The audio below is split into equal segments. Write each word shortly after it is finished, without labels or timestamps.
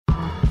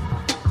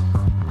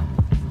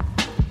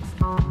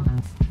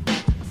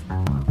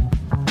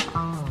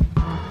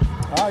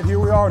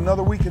are,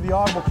 another week of the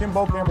Audible. Kim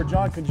Bokamper,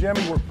 John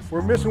Congemi.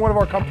 We're missing one of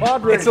our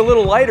compadres. It's a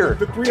little lighter.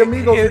 The three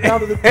amigos are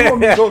down to the two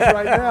amigos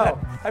right now.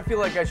 I feel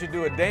like I should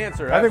do a dance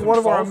or I think one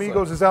of our salsa.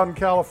 amigos is out in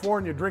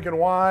California drinking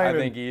wine. I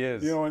think he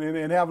is. You know,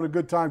 and having a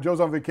good time. Joe's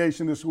on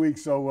vacation this week,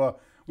 so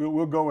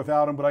we'll go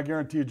without him. But I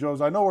guarantee you, Joe's.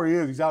 I know where he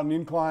is. He's out in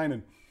Incline,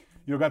 and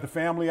got the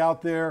family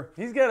out there.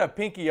 He's got a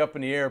pinky up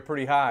in the air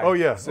pretty high. Oh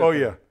yeah, oh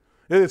yeah.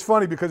 It's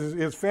funny because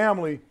his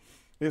family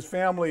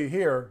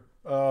here.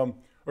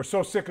 Are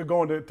so sick of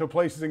going to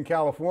places in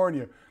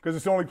California because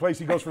it's the only place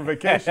he goes for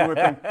vacation with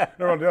him.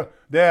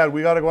 Dad,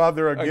 we got to go out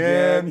there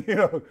again. You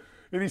know.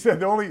 And he said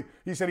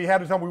he had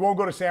to tell him we won't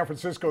go to San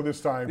Francisco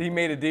this time. He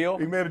made a deal.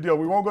 He made a deal.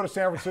 We won't go to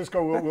San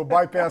Francisco. We'll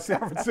bypass San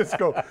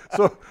Francisco.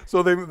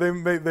 So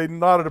they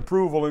nodded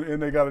approval and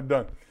they got it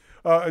done.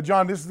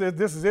 John, this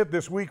is it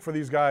this week for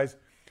these guys.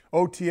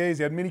 OTAs.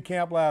 They had mini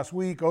camp last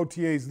week.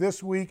 OTAs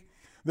this week.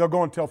 They'll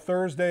go until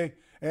Thursday,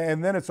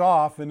 and then it's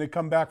off, and they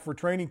come back for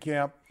training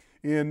camp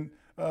in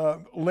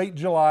late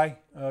July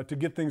to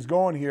get things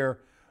going here.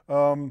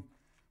 And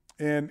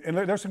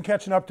there's some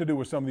catching up to do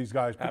with some of these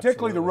guys,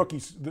 particularly the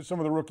rookies, some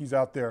of the rookies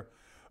out there.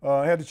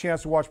 I had the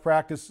chance to watch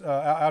practice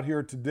out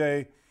here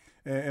today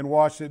and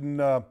watch it, and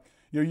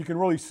you can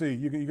really see.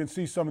 You can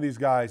see some of these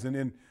guys, and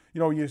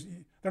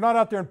they're not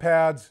out there in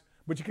pads,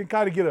 but you can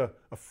kind of get a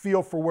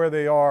feel for where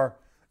they are.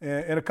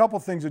 And a couple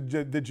things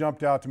that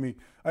jumped out to me.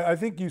 I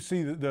think you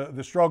see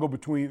the struggle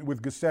with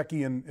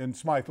Gesicki and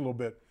Smythe a little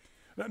bit.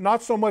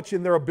 Not so much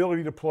in their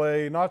ability to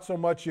play, not so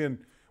much in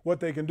what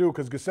they can do,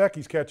 because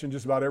Gesicki's catching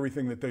just about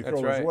everything that they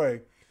throw his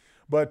way.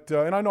 But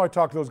and I know I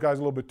talked to those guys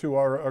a little bit too.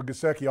 Our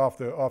Gesicki off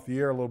the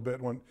air a little bit,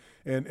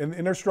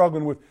 and they're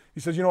struggling with. He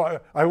says,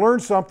 I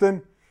learned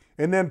something,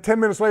 and then 10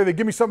 minutes later they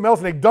give me something else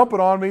and they dump it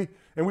on me,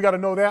 and we got to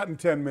know that in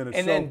 10 minutes.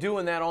 And then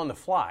doing that on the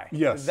fly.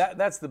 Yes,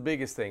 that's the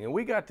biggest thing. And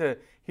we got to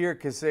hear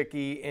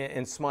Gesicki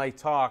and Smythe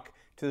talk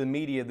to the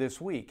media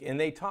this week, and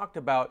they talked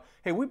about,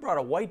 hey, we brought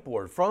a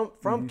whiteboard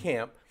from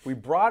camp. We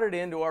brought it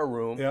into our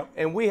room,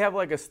 and we have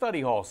like a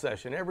study hall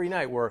session every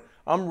night where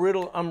I'm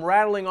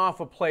rattling off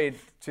a play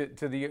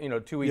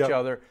to each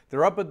other.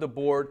 They're up at the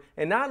board,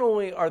 and not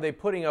only are they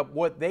putting up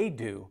what they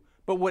do,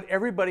 but what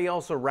everybody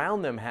else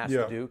around them has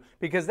to do,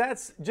 because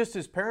that's just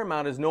as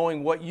paramount as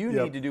knowing what you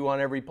need to do on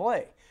every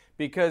play.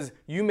 Because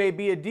you may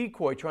be a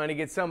decoy trying to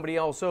get somebody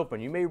else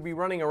open. You may be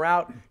running a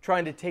route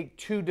trying to take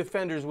two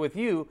defenders with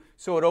you,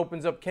 so it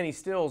opens up Kenny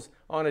Stills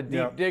on a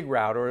deep dig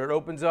route, or it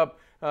opens up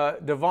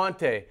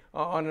Devontae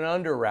on an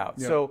under route.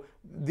 So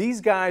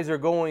these guys are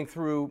going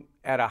through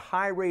at a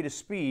high rate of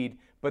speed,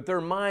 but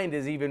their mind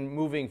is even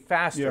moving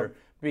faster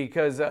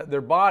because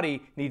their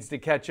body needs to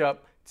catch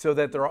up so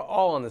that they're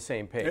all on the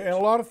same page. And a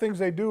lot of things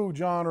they do,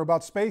 John, are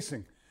about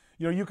spacing.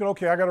 You can I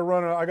got to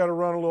run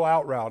a little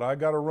out route. I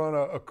got to run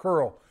a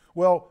curl.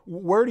 Well,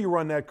 where do you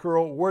run that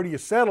curl? Where do you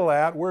settle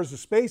at? Where's the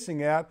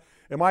spacing at?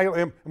 Am I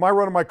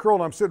running my curl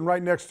and I'm sitting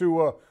right next to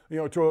one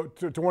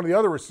of the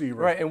other receivers?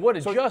 Right. And what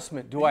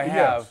adjustment do I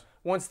have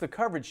once the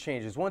coverage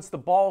changes? Once the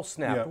ball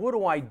snapped? What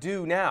do I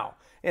do now?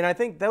 And I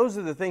think those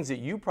are the things that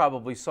you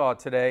probably saw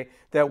today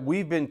that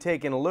we've been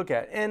taking a look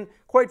at. And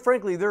quite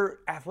frankly, their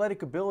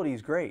athletic ability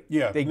is great.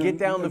 Yeah, they get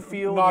down the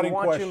field. You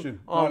watch them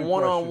on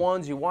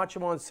one-on-ones. You watch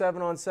them on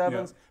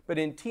 7-on-7s. But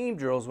in team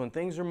drills, when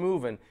things are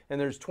moving and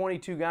there's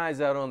 22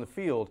 guys out on the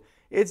field,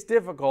 it's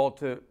difficult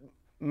to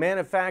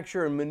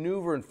manufacture and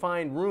maneuver and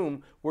find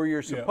room where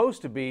you're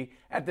supposed to be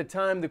at the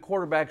time the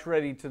quarterback's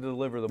ready to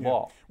deliver the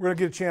ball. We're going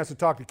to get a chance to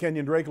talk to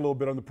Kenyan Drake a little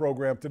bit on the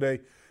program today.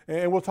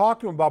 And we'll talk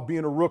to him about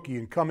being a rookie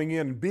and coming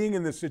in and being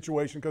in this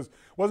situation, because it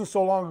wasn't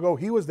so long ago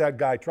he was that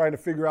guy trying to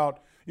figure out,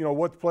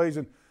 what plays.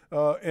 And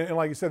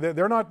like you said,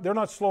 they're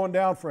not slowing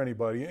down for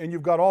anybody. And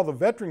you've got all the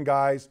veteran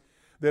guys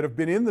that have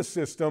been in the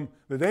system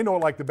that they know it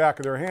like the back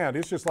of their hand.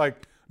 It's just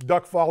like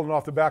duck falling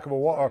off the back of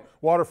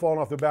water falling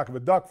off the back of a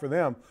duck for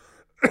them.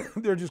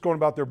 They're just going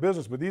about their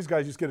business. But these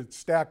guys just get it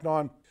stacked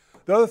on.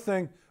 The other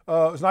thing,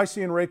 it's nice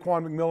seeing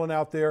Raekwon McMillan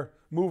out there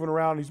moving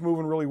around. He's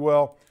moving really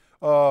well.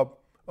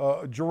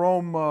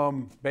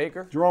 Jerome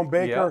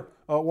Baker,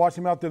 watch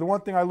him out there. The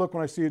one thing I look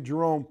when I see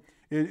Jerome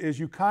is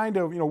you kind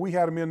of, we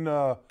had him in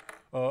a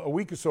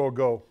week or so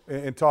ago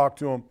and talked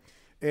to him.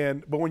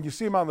 But when you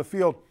see him out in the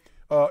field,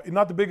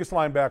 not the biggest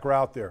linebacker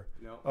out there,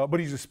 but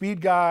he's a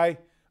speed guy,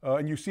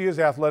 and you see his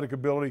athletic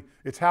ability.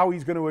 It's how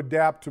he's going to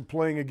adapt to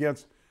playing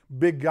against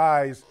big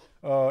guys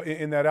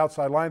in that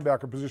outside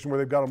linebacker position where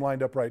they've got him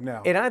lined up right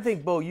now. And I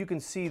think, Bo, you can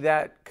see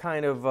that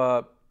kind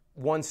of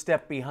one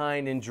step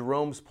behind in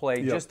Jerome's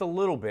play just a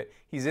little bit.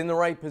 He's in the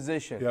right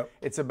position.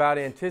 It's about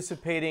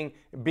anticipating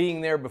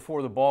being there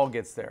before the ball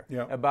gets there,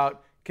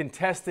 about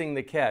contesting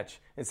the catch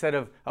instead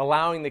of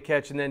allowing the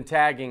catch and then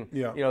tagging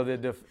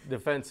the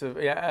defensive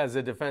as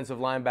a defensive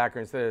linebacker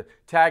instead of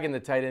tagging the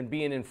tight end,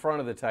 being in front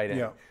of the tight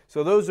end.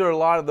 So those are a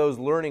lot of those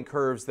learning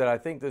curves that I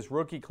think this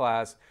rookie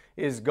class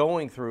is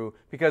going through,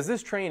 because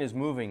this train is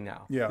moving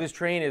now. This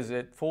train is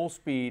at full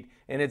speed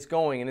and it's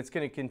going, and it's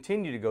going to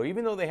continue to go.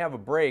 Even though they have a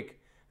break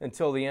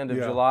until the end of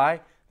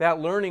July, that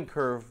learning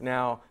curve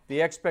now,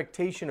 the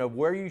expectation of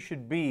where you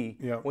should be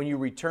when you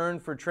return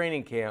for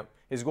training camp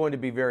is going to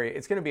be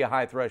it's going to be a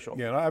high threshold.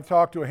 Yeah, and I've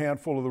talked to a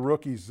handful of the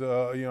rookies.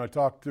 I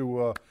talked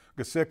to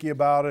Gesicki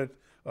about it.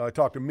 I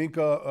talked to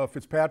Minka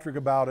Fitzpatrick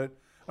about it.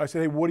 I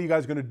said, hey, what are you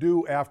guys going to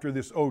do after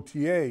this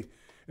OTA?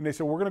 And they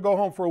said, we're going to go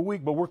home for a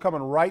week, but we're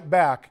coming right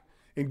back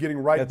and getting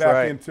right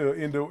back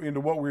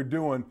into what we're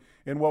doing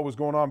and what was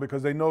going on,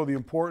 because they know the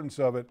importance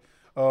of it.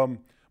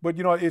 But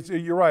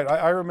you're right.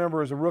 I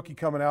remember as a rookie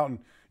coming out and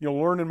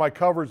learning my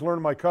coverage,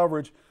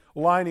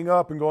 lining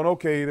up and going,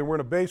 okay, then we're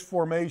in a base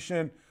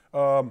formation.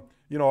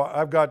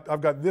 I've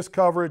got this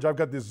coverage, I've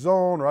got this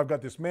zone, or I've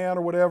got this man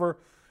or whatever.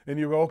 And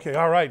you go, okay,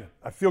 all right,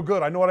 I feel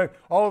good. I know what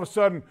all of a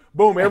sudden,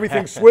 boom,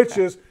 everything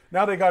switches.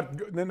 Now they got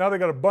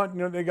a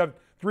bunch. They got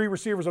 3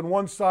 receivers on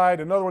one side,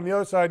 another one on the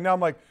other side. Now I'm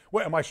like,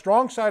 wait, am I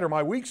strong side or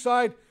my weak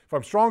side? If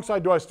I'm strong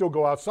side, do I still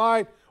go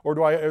outside,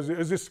 or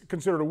is this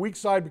considered a weak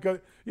side? Because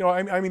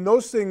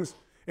those things,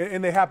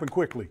 and they happen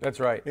quickly.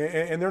 That's right.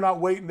 And they're not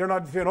waiting. They're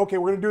not saying, okay,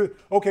 we're going to do it.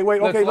 Okay,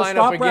 wait, let's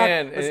stop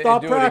practice. Let's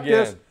stop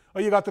practice. Oh,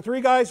 you got the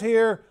 3 guys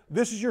here.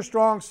 This is your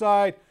strong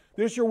side.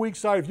 This is your weak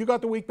side. If you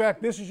got the weak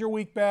back, this is your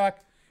weak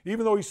back.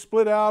 Even though he's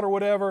split out or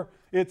whatever,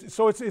 it's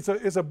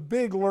a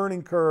big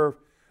learning curve,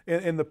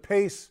 and the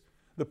pace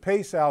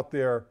out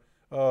there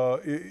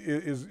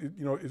is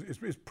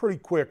pretty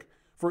quick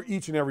for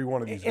each and every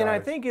one of these guys. And I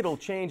think it'll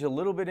change a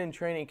little bit in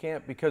training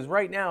camp, because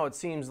right now it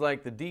seems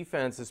like the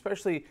defense,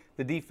 especially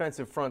the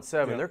defensive front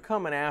 7, they're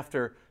coming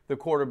after the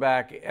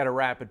quarterback at a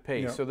rapid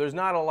pace. Yeah. So there's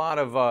not a lot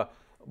of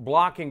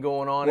blocking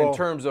going on in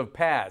terms of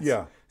pads.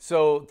 Yeah.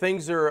 So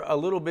things are a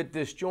little bit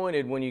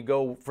disjointed when you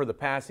go for the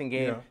passing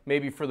game,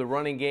 maybe for the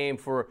running game,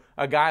 for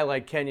a guy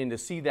like Kenyan to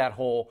see that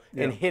hole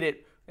and hit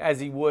it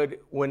as he would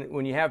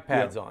when you have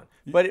pads on.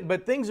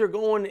 But things are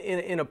going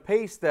in a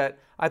pace that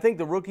I think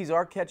the rookies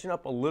are catching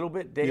up a little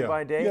bit day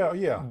by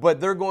day.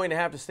 But they're going to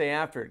have to stay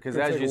after it, because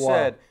as you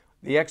said,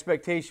 the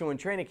expectation when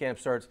training camp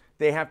starts,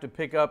 they have to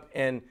pick up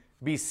and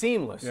be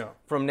seamless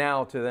from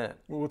now to then.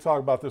 We'll talk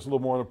about this a little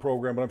more in the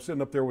program, but I'm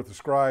sitting up there with the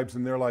scribes,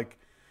 and they're like,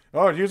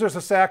 oh, there's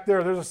a sack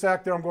there, there's a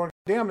sack there. I'm going,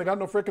 damn, they got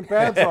no freaking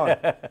pads on.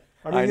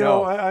 I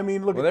know.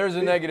 Look. Well, there's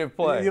a negative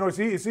play.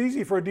 It's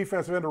easy for a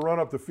defensive end to run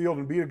up the field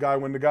and beat a guy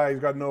when the guy's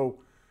got no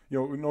pop.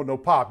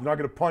 You're not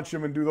going to punch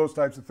him and do those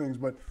types of things.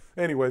 But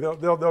anyway,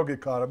 they'll get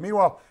caught up.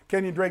 Meanwhile,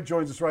 Kenyan Drake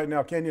joins us right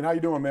now. Kenyan, how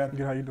you doing, man?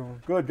 Good. How you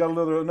doing? Good. Got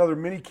another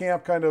mini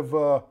camp kind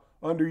of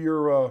under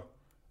your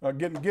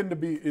getting to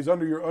be is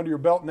under your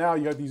belt now.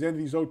 You got these end of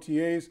these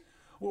OTAs.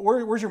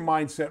 Where's your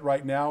mindset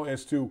right now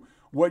as to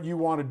what you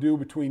want to do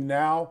between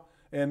now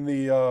and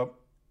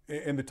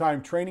the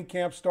time training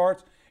camp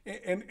starts,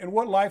 and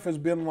what life has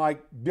been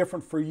like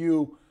different for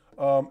you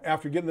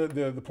after getting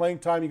the playing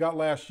time you got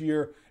last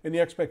year, and the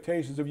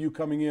expectations of you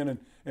coming in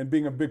and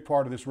being a big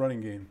part of this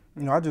running game?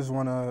 I just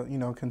want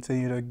to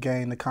continue to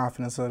gain the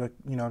confidence of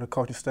the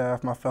coaching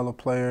staff, my fellow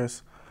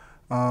players.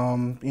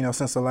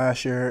 Since the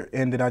last year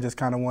ended, I just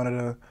kind of wanted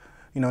to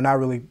not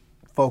really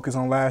focus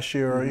on last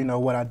year or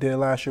what I did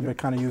last year, but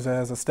kind of use it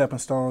as a stepping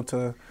stone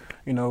to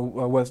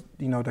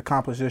to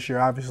accomplish this year.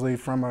 Obviously,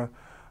 from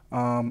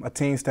a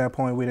team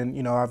standpoint, we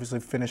didn't obviously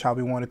finish how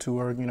we wanted to,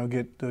 or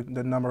get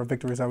the number of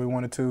victories that we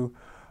wanted to.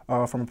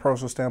 From a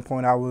personal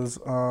standpoint, I was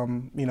I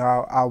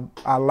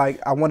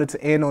wanted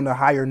to end on a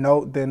higher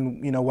note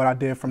than what I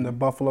did from the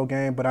Buffalo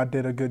game, but I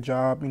did a good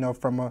job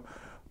from a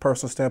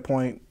personal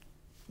standpoint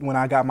when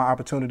I got my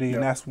opportunity,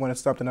 and that's when it's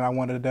something that I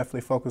wanted to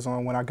definitely focus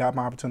on when I got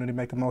my opportunity to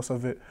make the most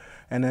of it.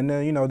 And then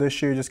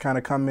this year just kind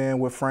of come in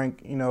with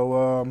Frank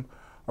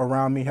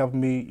around me, helping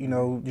me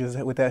just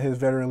with his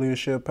veteran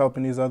leadership,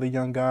 helping these other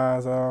young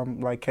guys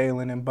like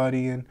Kalen and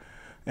Buddy and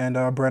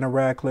Brandon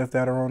Radcliffe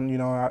that are on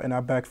in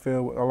our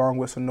backfield along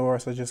with Sonora.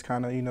 So just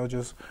kind of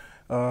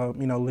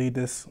lead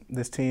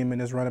this team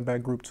and this running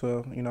back group to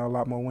a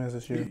lot more wins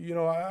this year.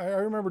 I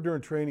remember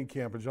during training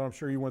camp, and John, I'm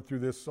sure you went through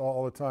this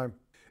all the time.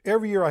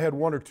 Every year I had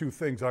 1 or 2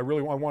 things I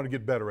want to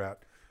get better at.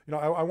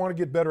 I want to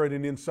get better at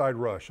an inside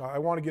rush. I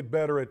want to get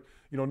better at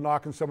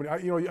knocking somebody.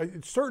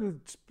 Certain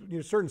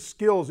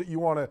skills that you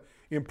want to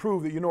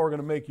improve that are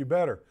going to make you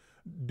better.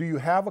 Do you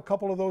have a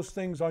couple of those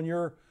things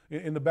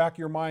in the back of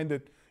your mind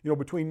that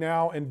between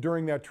now and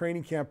during that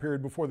training camp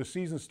period before the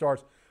season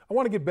starts, I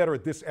want to get better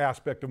at this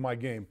aspect of my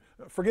game.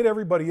 Forget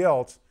everybody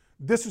else.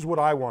 This is what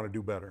I want to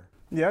do better.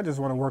 Yeah, I just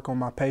want to work on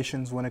my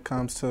patience when it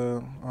comes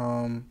to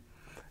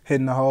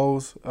hitting the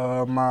holes.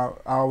 I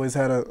always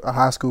had a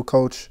high school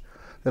coach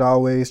that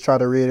always tried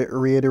to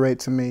reiterate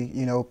to me,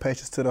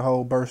 patience to the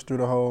hole, burst through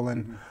the hole,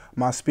 and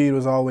my speed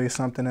was always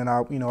something that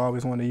I,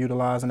 always wanted to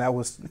utilize, and that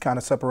was kind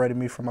of separated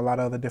me from a lot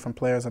of other different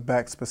players, and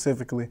back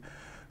specifically.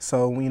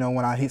 So, when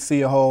I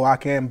see a hole, I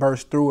can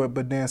burst through it,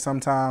 but then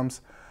sometimes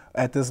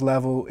at this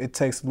level, it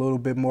takes a little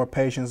bit more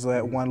patience,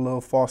 that one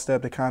little false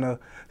step to kind of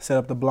set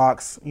up the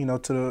blocks,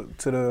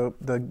 to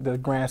the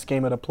grand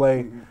scheme of the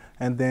play.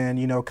 And then,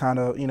 kind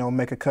of,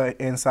 make a cut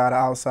inside or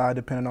outside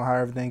depending on how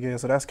everything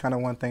is. So that's kind of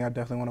one thing I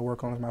definitely want to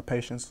work on is my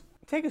patience.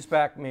 Take us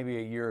back maybe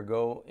a year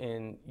ago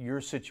in your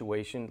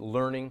situation,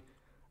 learning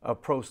a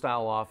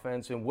pro-style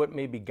offense and what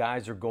maybe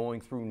guys are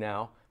going through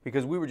now?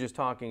 Because we were just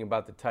talking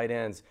about the tight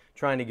ends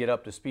trying to get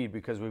up to speed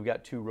because we've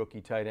got 2 rookie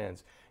tight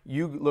ends.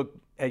 You look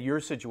at your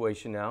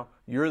situation now.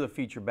 You're the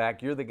feature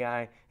back. You're the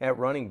guy at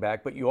running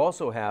back. But you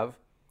also have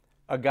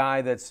a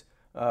guy that's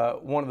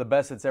one of the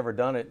best that's ever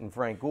done it in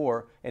Frank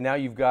Gore. And now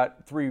you've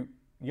got 3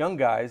 young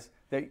guys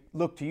that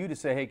look to you to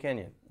say, hey,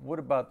 Kenyan, what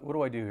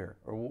do I do here?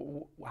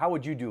 Or how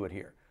would you do it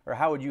here? Or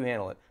how would you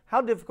handle it?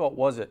 How difficult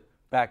was it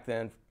back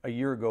then, a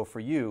year ago for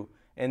you?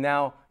 And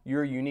now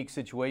you're a unique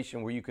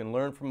situation where you can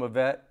learn from a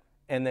vet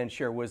and then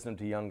share wisdom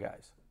to young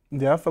guys.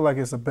 Yeah, I feel like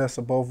it's the best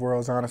of both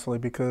worlds, honestly,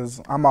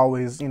 because I'm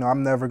always,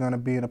 I'm never going to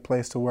be in a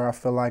place to where I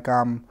feel like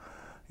I'm,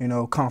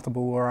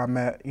 comfortable where I'm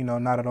at,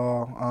 not at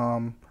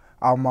all.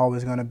 I'm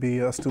always going to be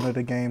a student of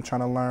the game,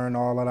 trying to learn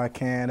all that I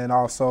can, and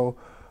also,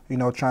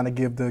 trying to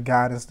give the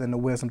guidance and the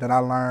wisdom that I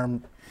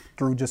learned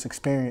through just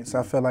experience.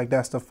 I feel like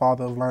that's the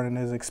father of learning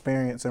is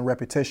experience and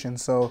repetition.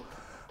 So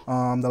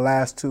the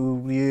last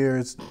 2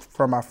 years,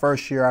 from my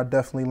first year, I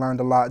definitely learned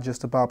a lot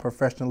just about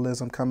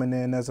professionalism coming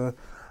in as a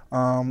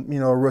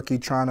rookie,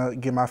 trying to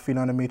get my feet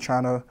under me,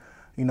 trying to,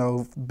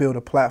 build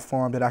a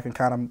platform that I can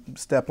kind of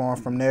step on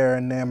from there.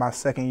 And then my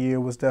second year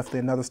was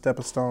definitely another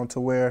stepping stone to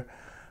where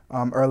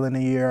early in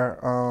the year,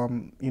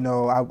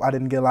 I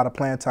didn't get a lot of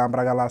playing time, but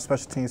I got a lot of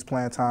special teams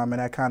playing time,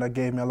 and that kind of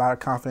gave me a lot of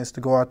confidence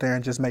to go out there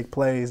and just make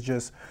plays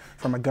just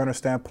from a gunner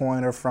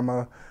standpoint or from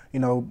a,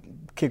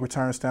 kick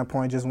return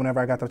standpoint, just whenever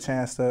I got the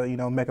chance to,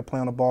 make a play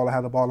on the ball, I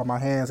had the ball in my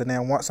hands. And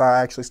then once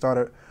I actually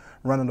started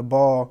running the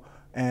ball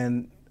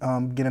and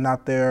getting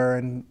out there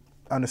and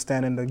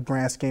understanding the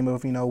grand scheme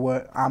of,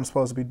 what I'm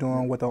supposed to be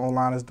doing, what the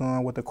O-line is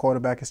doing, what the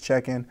quarterback is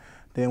checking,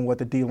 then what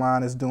the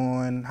D-line is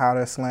doing, how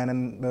they're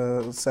slanting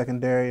the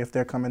secondary if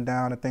they're coming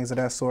down and things of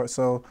that sort.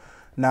 So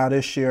now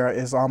this year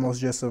is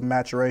almost just a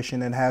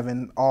maturation and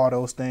having all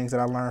those things that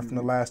I learned from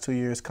the last 2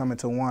 years come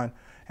into one,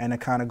 and to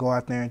kind of go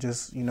out there and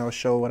just,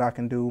 show what I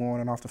can do on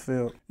and off the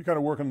field. You're kind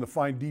of working on the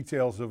fine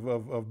details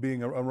of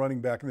being a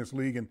running back in this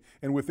league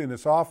and within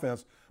this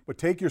offense, but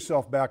take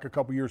yourself back a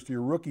couple years to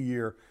your rookie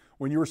year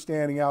when you were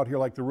standing out here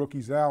like the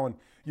rookies now, and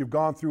you've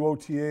gone through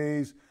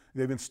OTAs,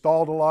 they've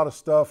installed a lot of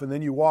stuff, and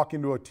then you walk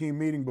into a team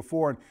meeting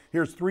before, and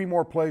here's 3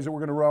 more plays that we're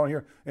going to run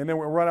here, and then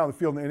we'll run out of the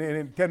field,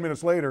 and 10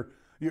 minutes later,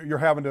 you're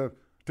having to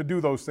do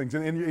those things.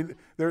 And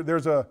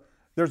there's a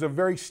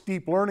very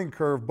steep learning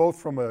curve, both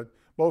from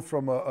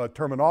a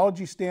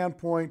terminology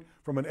standpoint,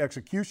 from an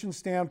execution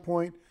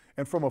standpoint,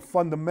 and from a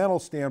fundamental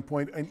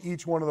standpoint in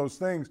each one of those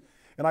things.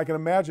 And I can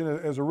imagine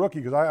as a rookie,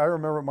 because I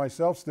remember it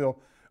myself still,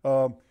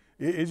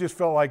 it just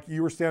felt like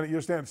you were standing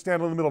in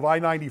the middle of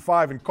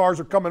I-95 and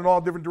cars are coming in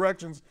all different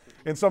directions,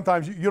 and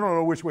sometimes you don't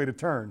know which way to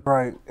turn.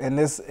 Right, and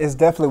this is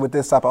definitely with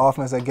this type of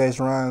offense that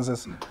Gage runs,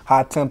 it's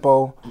high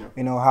tempo,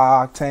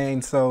 high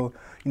octane. So,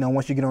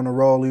 once you get on the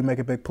roll, you make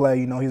a big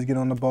play. He's getting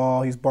on the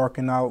ball, he's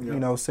barking out,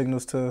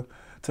 signals to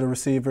the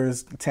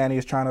receivers. Tanny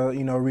is trying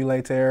to,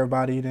 relay to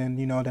everybody. Then,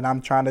 then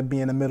I'm trying to be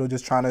in the middle,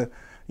 just trying to,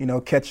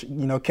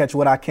 catch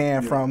what I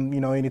can from,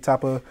 any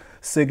type of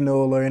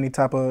signal or any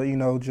type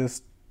of,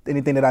 just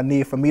anything that I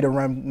need for me to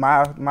run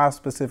my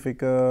specific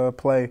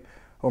play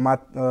or my,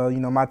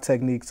 my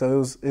technique.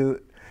 So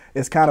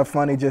it's kind of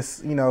funny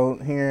just,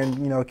 hearing,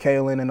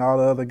 Kalen and all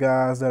the other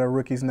guys that are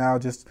rookies now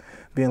just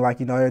being like,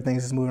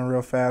 everything's just moving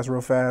real fast.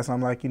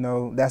 I'm like,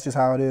 that's just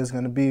how it is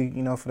going to be,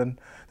 for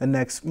the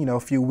next,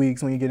 few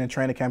weeks when you get in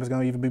training camp. It's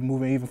going to even be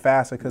moving even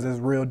faster because it's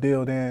real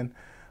deal then.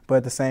 But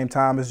at the same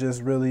time, it's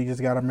just really, you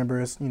just got to remember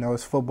it's,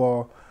 it's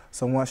football.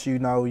 So once you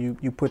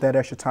put that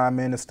extra time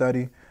in to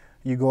study,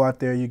 you go out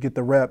there, you get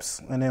the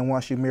reps, and then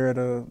once you mirror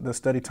the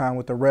study time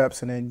with the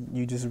reps, and then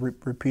you just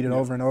repeat it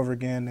over and over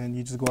again, and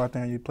you just go out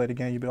there and you play the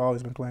game you've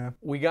always been playing.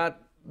 We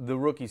got the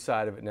rookie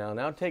side of it now.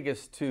 Now take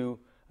us to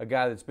a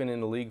guy that's been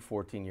in the league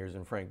 14 years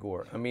in Frank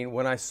Gore. I mean,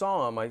 when I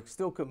saw him, I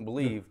still couldn't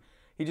believe.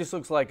 He just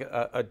looks like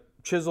a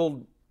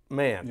chiseled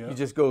man. Yeah. He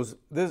just goes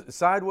this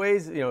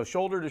sideways,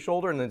 shoulder to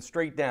shoulder, and then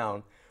straight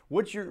down.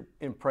 What's your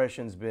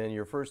impressions been,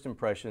 your first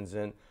impressions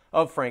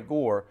of Frank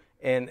Gore,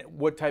 and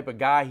what type of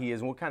guy he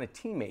is and what kind of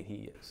teammate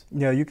he is?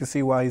 Yeah, you can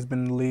see why he's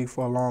been in the league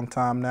for a long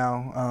time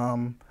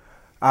now.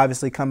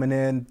 Obviously, coming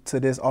into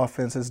this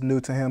offense is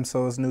new to him,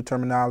 so it's new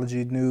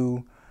terminology,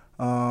 new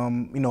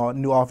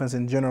offense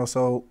in general.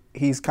 So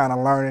he's kind of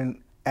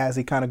learning as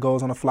he kind of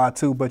goes on the fly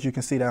too, but you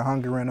can see that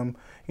hunger in him.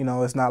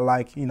 It's not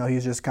like,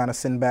 he's just kind of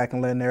sitting back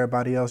and letting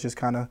everybody else just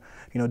kind of,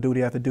 do what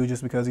he have to do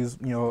just because he's,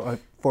 a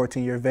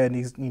 14-year vet and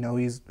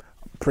he's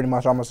pretty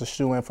much almost a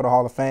shoo-in for the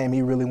Hall of Fame.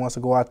 He really wants to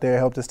go out there,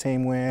 help this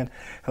team win,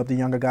 help the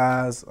younger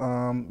guys,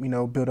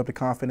 build up the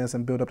confidence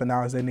and build up the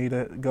knowledge they need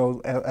to go,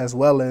 as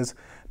well as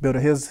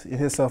building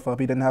himself up.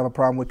 He didn't have a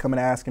problem with coming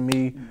and asking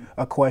me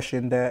a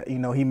question that,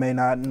 he may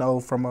not know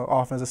from an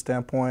offensive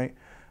standpoint.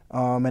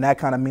 And that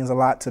kind of means a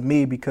lot to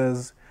me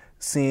because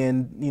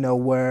seeing,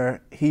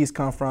 where he's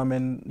come from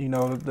and,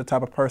 the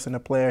type of person, the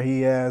player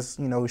he has,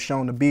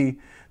 shown to be,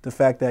 the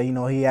fact that,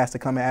 he has to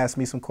come and ask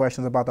me some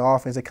questions about the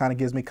offense, it kind of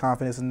gives me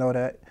confidence to know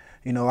that,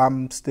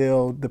 I'm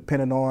still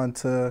dependent on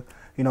to,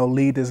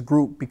 lead this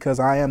group because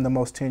I am the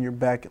most tenured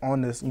back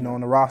on this,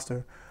 on the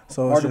roster.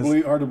 So hard to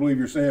believe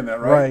you're saying that,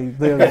 right? Right,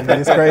 literally,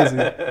 it's crazy.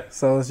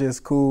 So it's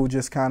just cool,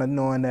 just kind of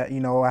knowing that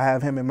I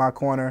have him in my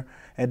corner,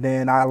 and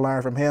then I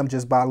learn from him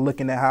just by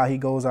looking at how he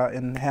goes out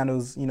and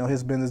handles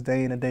his business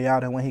day in and day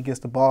out. And when he gets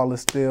the ball,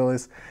 it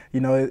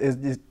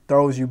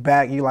throws you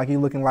back. You're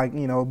looking like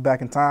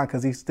back in time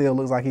because he still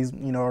looks like he's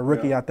a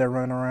rookie out there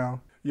running around.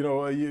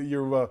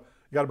 You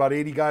got about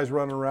 80 guys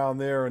running around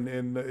there,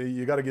 and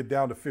you got to get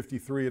down to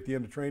 53 at the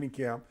end of training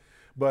camp,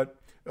 but.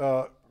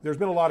 There's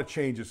been a lot of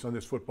changes on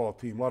this football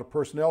team, a lot of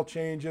personnel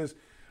changes.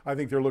 I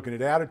think they're looking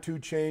at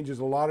attitude changes,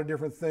 a lot of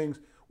different things.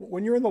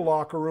 When you're in the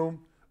locker room,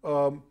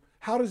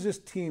 how does this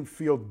team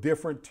feel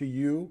different to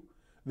you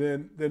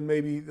than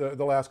maybe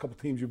the last couple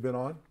teams you've been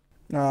on?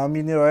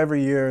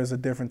 Every year is a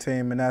different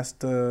team, and that's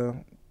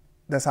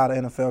how the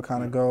NFL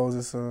kind of goes.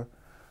 It's a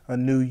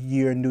new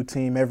year, new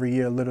team every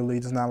year, literally.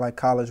 It's not like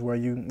college where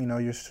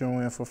you're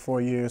showing for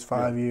 4 years,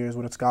 5 years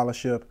with a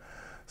scholarship.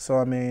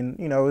 So,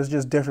 it's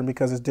just different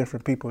because it's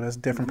different people. There's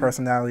different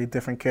personality,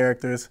 different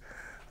characters.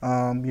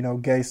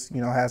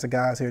 Gase, has the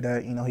guys here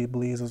that, he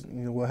believes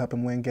will help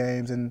him win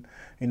games. And,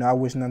 I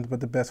wish nothing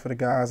but the best for the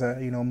guys that,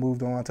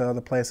 moved on to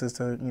other places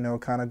to,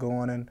 kind of go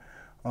on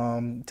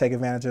and take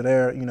advantage of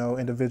their,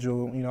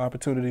 individual,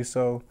 opportunities.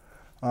 So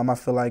I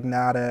feel like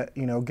now that,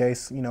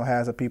 Gase,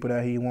 has the people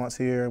that he wants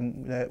here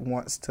and that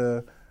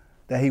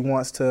he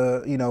wants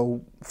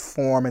to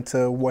form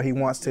into what he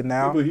wants to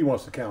now. People he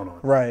wants to count on.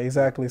 Right,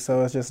 exactly.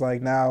 So it's just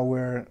like now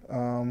we're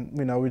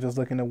just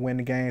looking to win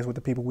the games with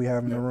the people we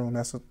have in the room.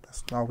 That's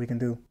all we can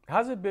do.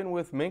 How's it been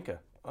with Minka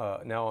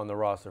now on the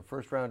roster?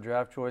 First-round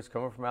draft choice,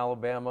 coming from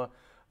Alabama,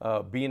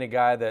 being a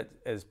guy that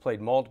has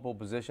played multiple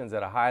positions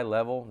at a high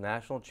level,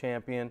 national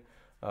champion,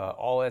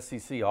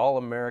 all-SEC,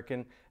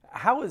 All-American.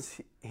 How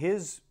is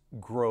his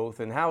growth,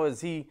 and how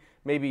has he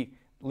maybe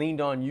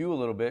leaned on you a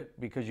little bit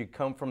because you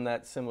come from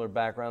that similar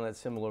background, that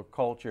similar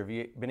culture? Have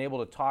you been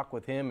able to talk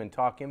with him and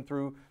talk him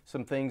through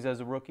some things as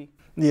a rookie?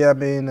 Yeah,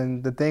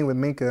 and the thing with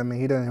Minka,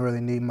 he doesn't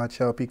really need much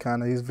help.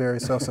 He's very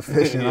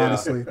self-sufficient,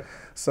 honestly.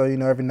 So,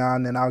 every now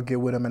and then I'll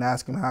get with him and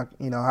ask him how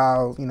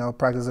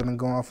practice has been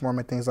going for him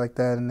and things like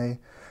that. And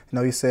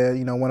he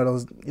said, one of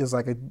those is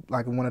like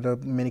one of the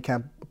mini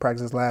camp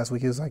practices last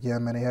week. He was like, yeah,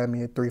 man, they had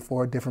me at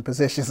 3-4 different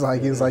positions.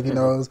 He was like,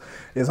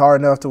 it's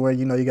hard enough to where,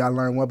 you got to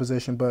learn one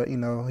position, but,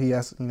 he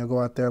has to, go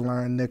out there and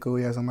learn nickel.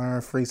 He has to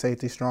learn free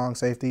safety, strong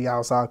safety,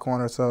 outside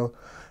corner. So,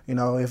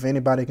 if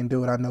anybody can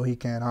do it, I know he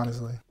can,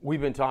 honestly.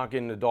 We've been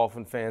talking to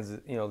Dolphin fans,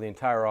 the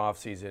entire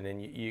offseason,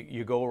 and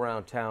you go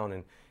around town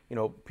and,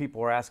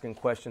 people are asking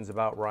questions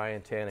about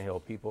Ryan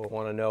Tannehill. People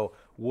want to know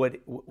what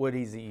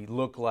does he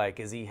look like?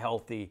 Is he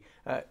healthy?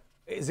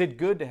 Is it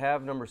good to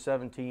have number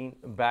 17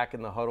 back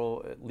in the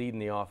huddle leading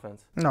the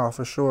offense? No,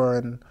 for sure.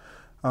 And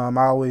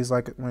I always,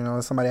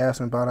 if somebody asks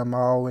me about him, I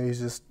always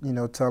just,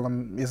 tell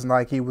them it's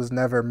like he was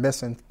never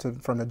missing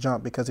from the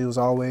jump because he was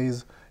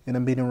always in the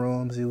meeting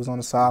rooms. He was on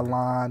the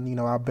sideline,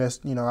 our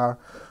best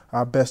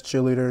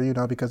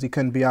cheerleader, because he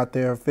couldn't be out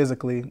there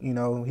physically.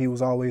 He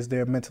was always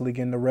there mentally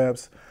getting the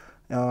reps.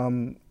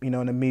 In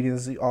the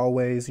meetings,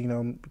 always,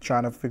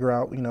 trying to figure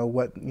out,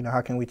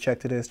 how can we check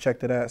to this,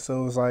 check to that.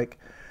 So it was like,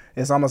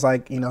 it's almost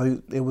like, he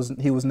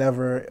was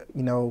never,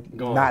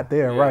 not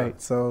there,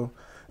 right? So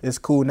it's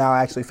cool now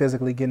actually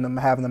physically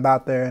having them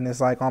out there, and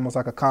it's like almost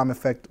like a common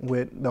effect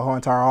with the whole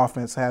entire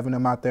offense, having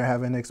them out there,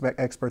 having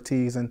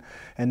expertise and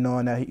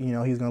knowing that,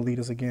 he's going to lead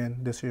us again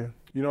this year.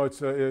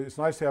 It's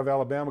nice to have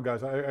Alabama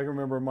guys. I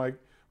remember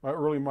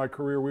early in my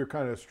career, we were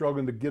kind of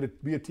struggling to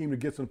be a team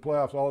that gets in the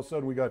playoffs. All of a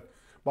sudden we got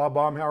Bob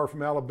Baumhauer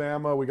from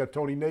Alabama. We got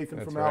Tony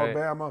Nathan from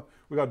Alabama.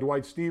 We got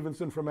Dwight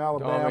Stevenson from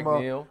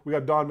Alabama. We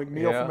got Don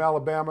McNeil from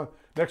Alabama.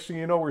 Next thing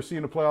you know, we're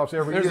seeing the playoffs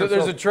every year.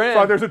 There's a trend.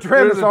 So there's a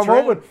trend. So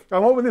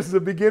I'm hoping this is the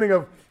beginning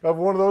of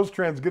one of those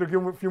trends. Give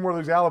a few more of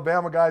those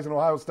Alabama guys and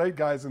Ohio State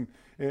guys, and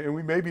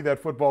we may be that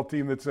football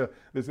team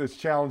that's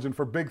challenging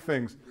for big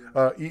things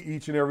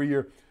each and every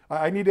year.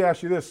 I need to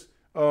ask you this: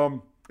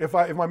 if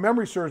my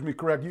memory serves me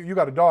correct, you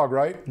got a dog,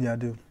 right? Yeah, I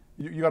do.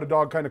 You got a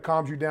dog, kind of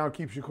calms you down,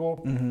 keets you cool.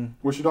 Mm-hmm.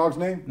 What's your dog's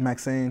name?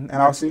 Maxine. And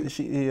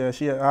Maxine? I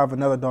have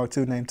another dog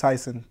too named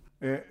Tyson.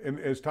 And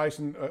is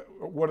Tyson?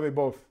 What are they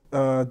both?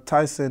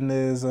 Tyson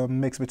is a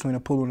mix between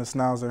a poodle and a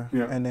schnauzer,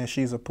 and then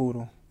she's a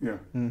poodle. Yeah.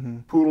 Mm-hmm.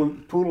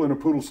 Poodle and a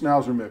poodle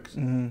schnauzer mix.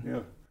 Mm-hmm.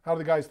 Yeah. How do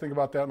the guys think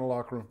about that in the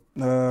locker room?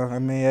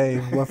 Hey,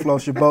 what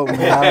floats your boat,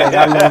 man?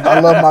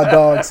 I love my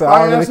dog, so I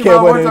don't really care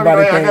what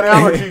anybody thinks. I got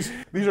allergies.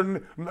 These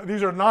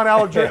are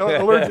allergenic.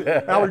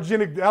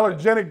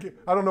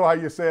 I don't know how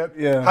you say it.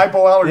 Yeah.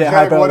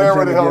 Hypoallergenic,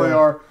 whatever the hell they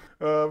are.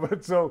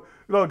 But so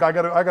look, I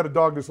got a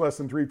dog that's less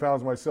than 3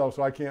 pounds myself,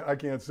 so I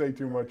can't say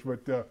too much.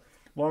 But as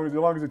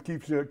long as it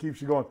keeps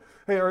you going.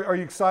 Hey, are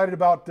you excited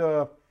about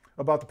the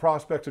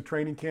prospects of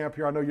training camp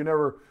here? I know you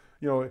never,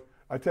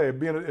 I tell you,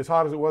 being as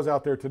hot as it was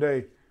out there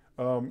today.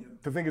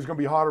 To think it's going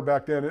to be hotter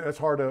back then, that's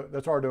hard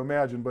to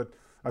imagine, but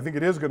I think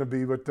it is going to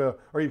be. But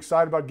are you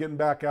excited about getting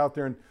back out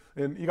there?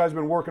 And you guys have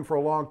been working for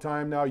a long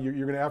time now. You're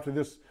going to, after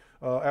these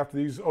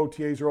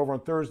OTAs are over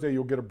on Thursday,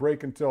 you'll get a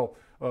break until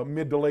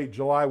mid to late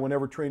July,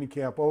 whenever training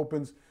camp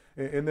opens,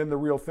 and then the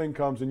real thing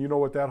comes, and you know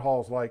what that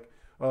hall's like.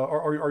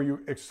 Are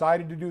you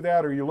excited to do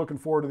that, or are you looking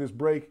forward to this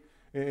break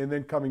and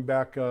then coming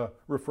back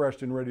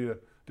refreshed and ready to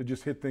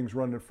just hit things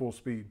running at full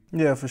speed?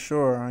 Yeah, for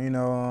sure.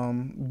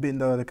 Being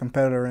the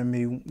competitor in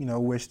me,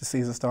 wish the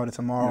season started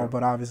tomorrow,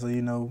 but obviously,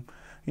 we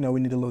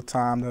need a little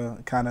time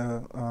to kind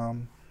of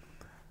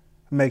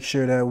make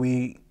sure that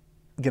we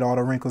get all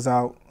the wrinkles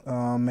out,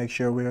 make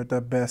sure we're at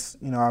the best,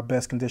 our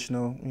best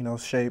conditional,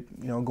 shape,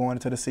 going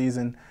into the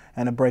season.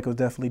 And the break will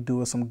definitely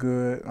do us some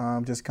good.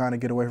 Just kind of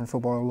get away from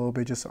football a little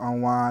bit, just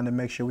unwind and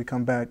make sure we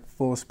come back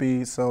full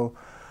speed. So,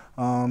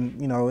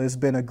 it's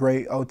been a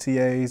great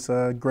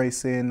OTAs, great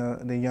seeing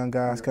the young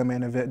guys come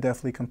in and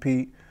definitely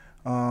compete.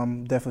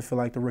 Definitely feel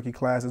like the rookie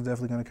class is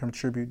definitely going to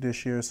contribute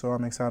this year, so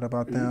I'm excited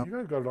about them. You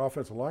guys got an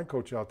offensive line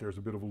coach out there who's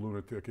a bit of a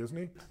lunatic, isn't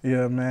he?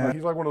 Yeah, man.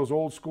 He's like one of those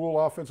old school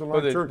offensive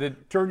line.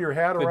 Turn your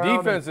hat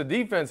around. The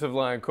defensive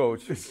line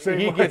coach,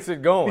 he gets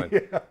it going.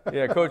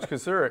 Yeah, Coach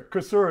Kasurik.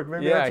 Kasurik,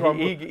 maybe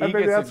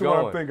that's what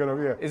I'm thinking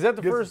of. Yeah. Is that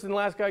the first and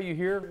last guy you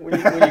hear when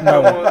you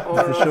come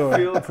on the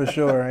field? For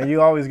sure. And you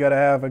always got to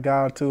have a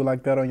guy or two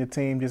like that on your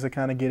team just to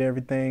kind of get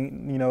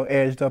everything,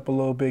 edged up a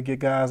little bit, get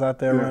guys out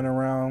there running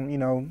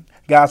around,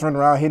 guys running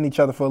around hitting each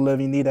other for a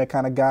living. You need that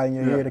kind of guy in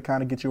your ear to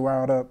kind of get you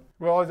wound up.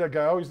 Well, always that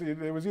guy.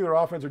 It was either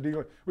offense or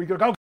defense. We go,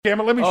 oh, damn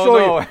it, let me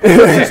show you.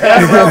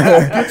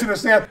 Get you the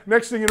snap.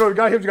 Next thing you know, the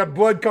guy has got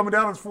blood coming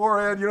down his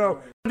forehead.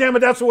 Damn it,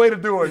 that's the way to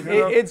do it.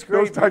 It's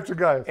great. Those types of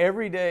guys.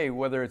 Every day,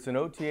 whether it's an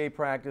OTA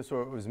practice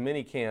or it was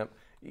mini camp,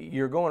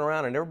 you're going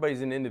around and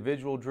everybody's in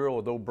individual drill,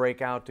 or they'll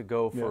break out to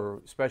go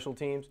for special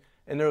teams,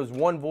 and there's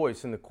one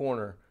voice in the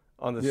corner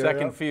on the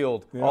second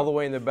field, all the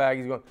way in the back.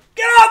 He's going,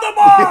 get on the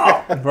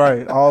ball!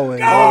 Right, always.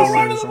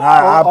 Run to the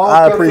ball!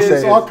 I appreciate it.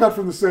 It's all cut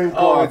from the same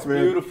cloth, it's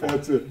man. Beautiful.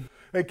 That's it.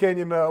 Hey,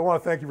 Kenyan, I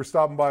want to thank you for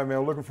stopping by,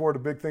 man. Looking forward to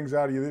big things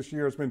out of you this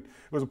year. It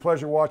was a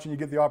pleasure watching you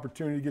get the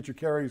opportunity to get your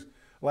carries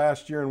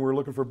last year, and we're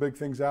looking for big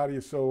things out of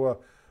you. So,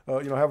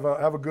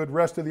 have a good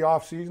rest of the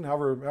off season,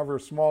 however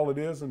small it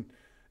is, and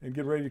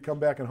get ready to come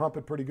back and hump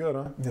it pretty good,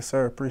 huh? Yes,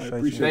 sir.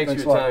 Appreciate you.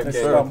 Thanks for your time, Yes,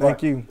 sir.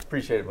 Thank you.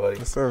 Appreciate it, buddy.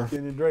 Yes, sir.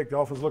 Kenyan Drake,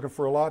 Dolphins looking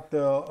for a lot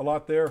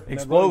there.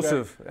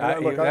 Explosive.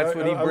 That's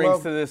what he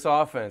brings to this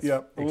offense.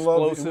 Yeah,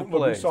 explosive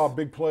plays. We saw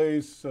big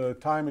plays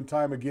time and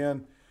time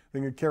again. I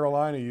think in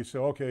Carolina, you say,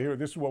 okay, here,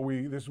 this is what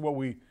we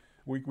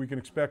can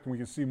expect, and we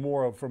can see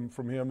more of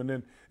from him.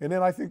 And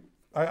then I think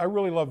I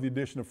really love the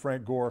addition of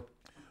Frank Gore,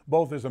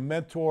 both as a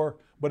mentor,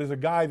 but as a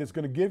guy that's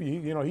going to give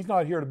you. He's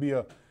not here to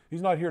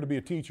be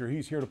a teacher.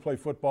 He's here to play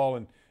football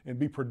and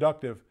be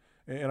productive.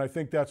 And I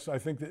think that's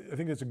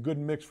a good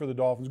mix for the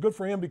Dolphins. Good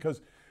for him because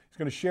he's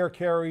going to share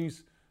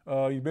carries.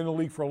 He's been in the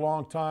league for a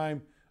long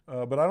time,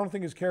 but I don't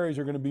think his carries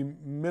are going to be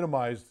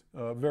minimized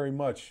very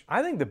much.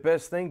 I think the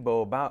best thing,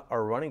 Bo, about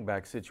our running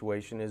back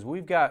situation is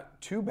we've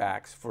got two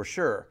backs for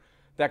sure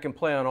that can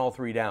play on all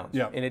three downs.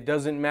 Yeah. And it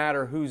doesn't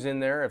matter who's in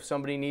there. If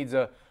somebody needs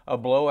a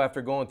blow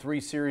after going 3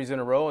 series in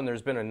a row and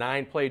there's been a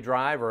 9-play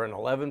drive or an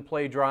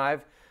 11-play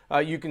drive,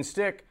 you can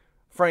stick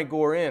Frank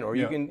Gore in, or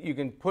you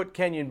can put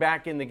Kenyan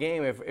back in the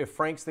game if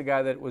Frank's the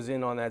guy that was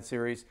in on that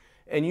series.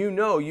 And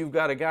you've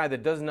got a guy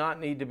that does not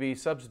need to be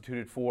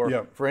substituted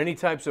for any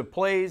types of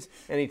plays,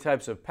 any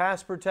types of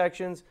pass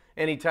protections,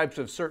 any types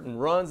of certain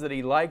runs that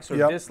he likes or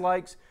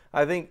dislikes.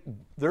 I think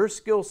their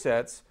skill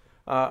sets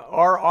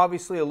are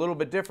obviously a little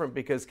bit different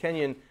because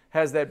Kenyan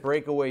has that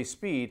breakaway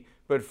speed,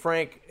 but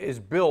Frank is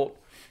built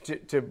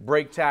to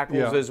break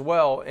tackles as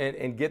well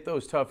and get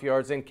those tough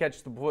yards and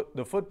catch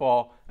the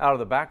football out of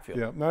the backfield.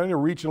 Yeah, not only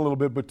reaching a little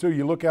bit, but too,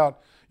 you look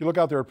out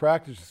there at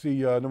practice, you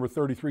see number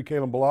 33,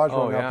 Kalen Ballage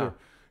running out there.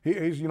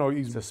 He's a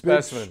big,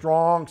 specimen.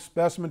 Strong,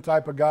 specimen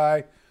type of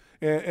guy.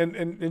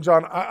 And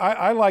John,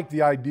 I like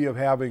the idea of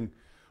having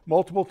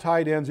multiple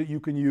tight ends that you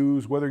can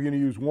use, whether you're going to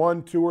use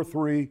 1, 2, or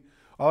 3.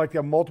 I like to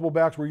have multiple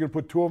backs where you're going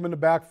to put 2 of them in the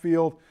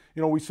backfield.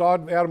 We saw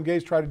Adam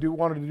Gase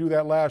wanted to do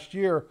that last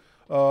year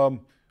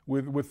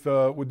with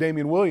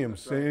Damian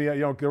Williams.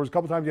 Right. There was a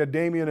couple times you had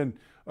Damian and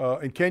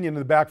Kenyan in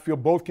the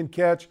backfield. Both can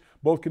catch,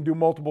 both can do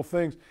multiple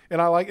things.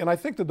 And I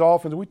think the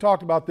Dolphins. We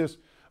talked about this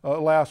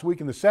last week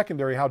in the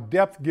secondary. How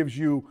depth gives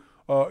you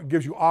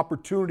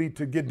opportunity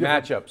to get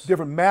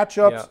different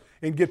matchups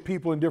and get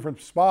people in different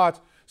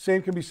spots.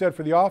 Same can be said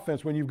for the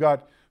offense when you've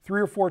got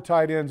 3 or 4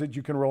 tight ends that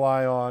you can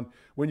rely on.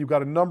 When you've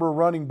got a number of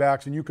running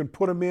backs and you can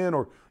put them in,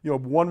 or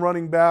 1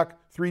 running back,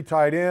 3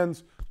 tight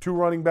ends, 2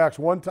 running backs,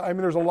 1 tight. I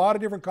mean, there's a lot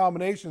of different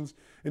combinations,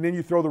 and then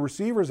you throw the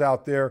receivers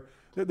out there.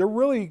 They're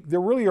really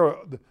are.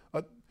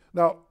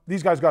 Now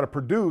these guys got to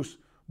produce,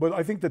 but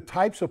I think the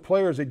types of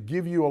players that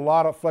give you a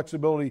lot of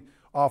flexibility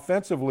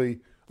offensively,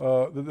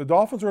 the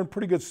Dolphins are in a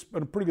pretty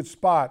good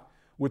spot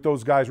with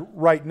those guys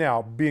right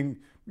now. Being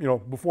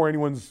before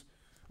anyone's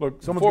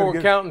someone's going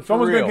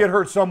to get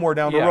hurt somewhere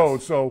down the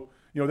road. So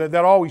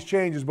that always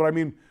changes. But I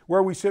mean,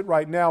 where we sit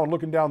right now and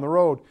looking down the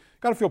road,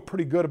 got to feel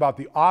pretty good about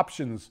the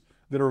options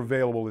that are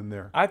available in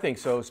there. I think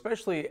so,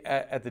 especially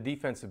at the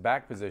defensive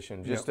back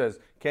position. Just as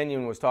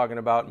Kenyan was talking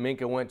about,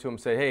 Minka went to him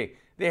and said, hey,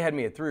 they had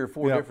me at 3 or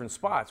 4 different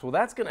spots. Well,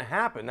 that's going to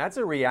happen. That's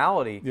a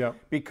reality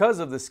because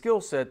of the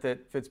skill set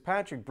that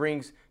Fitzpatrick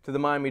brings to the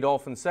Miami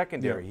Dolphins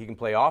secondary. He can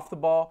play off the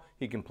ball.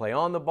 He can play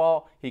on the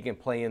ball. He can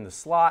play in the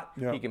slot.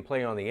 He can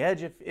play on the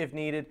edge if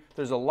needed.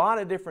 There's a lot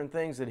of different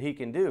things that he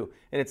can do.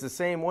 And it's the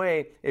same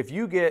way if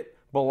you get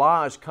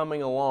Balaj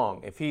coming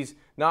along, if he's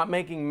not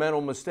making mental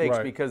mistakes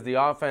because the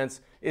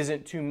offense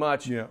isn't too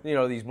much, you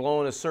know, he's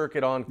blowing a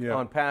circuit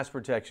on pass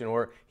protection,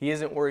 or he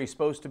isn't where he's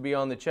supposed to be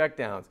on the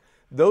checkdowns.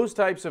 Those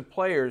types of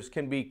players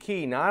can be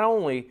key not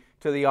only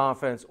to the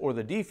offense or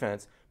the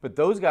defense, but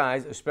those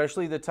guys,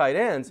 especially the tight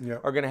ends,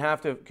 are going to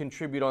have to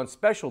contribute on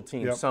special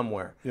teams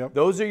somewhere.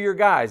 Those are your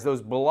guys,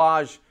 those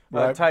Balaj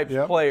type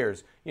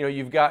players. You know,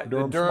 you've got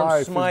the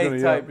Durham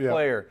Smythe type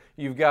player.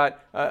 You've got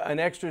an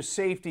extra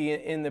safety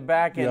in the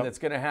back end that's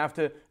going to have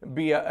to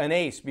be an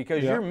ace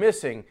because you're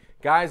missing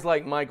guys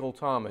like Michael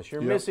Thomas.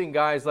 You're missing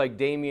guys like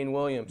Damian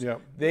Williams.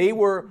 They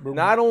were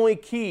not only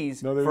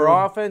keys for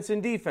offense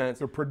and defense.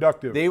 They're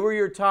productive. They were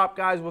your top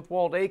guys with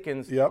Walt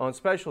Aikens on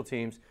special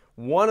teams.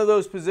 One of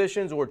those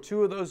positions or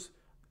two of those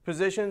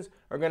positions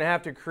are going to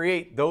have to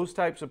create those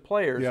types of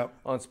players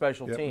on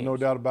special teams. No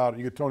doubt about it.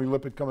 You get Tony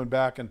Lippett coming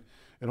back, and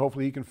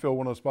hopefully he can fill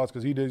one of those spots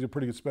because he's a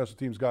pretty good special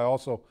teams guy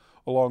also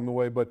along the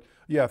way. But,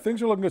 yeah,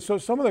 things are looking good. So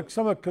some of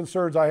the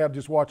concerns I have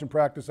just watching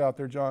practice out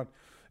there, John,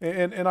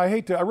 and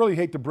I really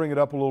hate to bring it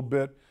up a little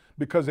bit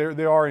because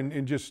they are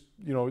in just,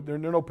 you know, there are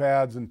no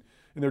pads and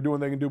they're doing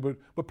what they can do.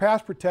 But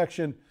pass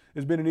protection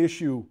has been an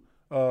issue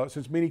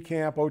since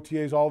minicamp,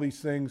 OTAs, all these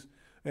things.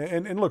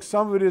 And look,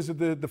 some of it is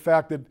the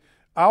fact that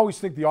I always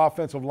think the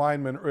offensive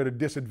linemen are at a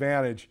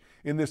disadvantage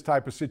in this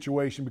type of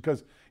situation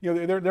because, you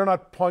know, they're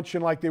not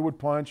punching like they would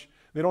punch.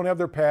 They don't have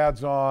their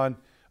pads on.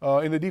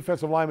 And the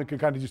defensive lineman can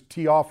kind of just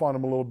tee off on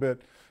them a little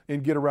bit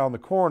and get around the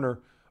corner.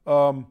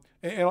 And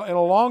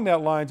along that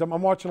lines, I'm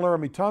watching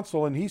Laramie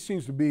Tunsil, and he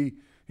seems to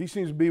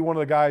be one of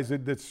the guys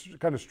that's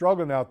kind of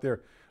struggling out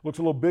there. Looks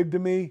a little big to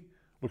me.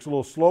 Looks a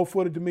little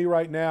slow-footed to me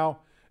right now.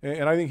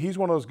 And I think he's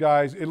one of those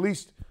guys, at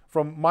least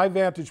from my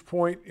vantage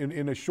point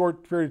in a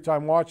short period of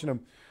time watching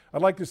him,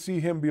 I'd like to see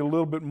him be a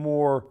little bit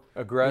more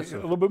aggressive,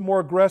 and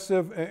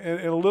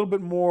a little bit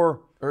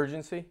more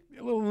urgency,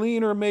 a little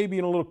leaner maybe,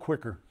 and a little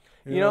quicker.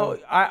 You know,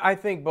 I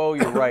think, Bo,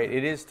 you're right.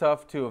 It is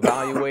tough to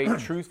evaluate,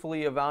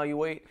 truthfully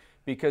evaluate,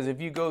 because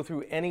if you go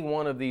through any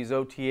one of these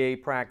OTA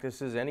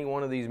practices, any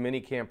one of these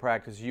minicamp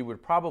practices, you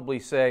would probably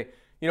say,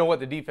 you know what,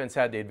 the defense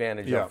had the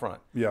advantage up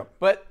front.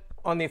 But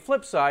on the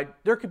flip side,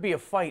 there could be a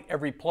fight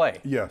every play.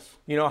 Yes.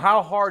 You know,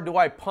 how hard do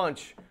I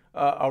punch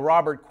a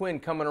Robert Quinn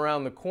coming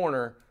around the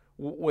corner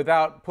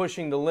without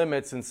pushing the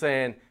limits and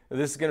saying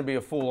this is going to be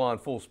a full-on,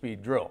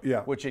 full-speed drill,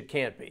 which it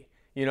can't be.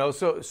 You know,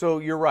 so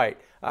you're right.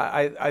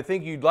 I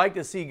think you'd like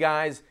to see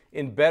guys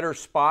in better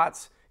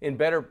spots, in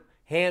better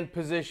hand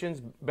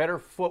positions, better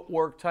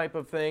footwork type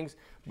of things.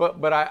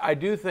 But I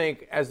do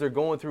think as they're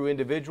going through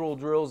individual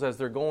drills, as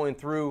they're going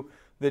through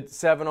the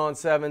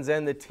 7-on-7s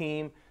and the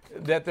team,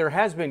 that there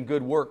has been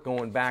good work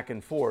going back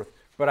and forth.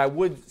 But I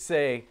would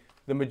say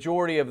the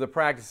majority of the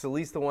practice, at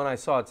least the one I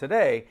saw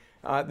today,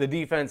 the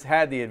defense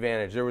had the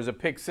advantage. There was a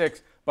pick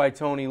six by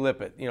Tony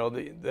Lippett. You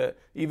know,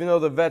 even though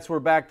the vets were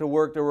back to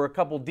work, there were a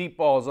couple deep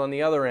balls on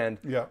the other end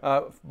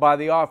by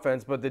the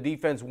offense, but the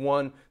defense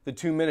won the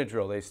 2-minute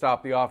drill. They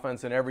stopped the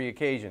offense on every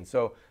occasion.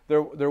 So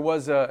there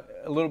was a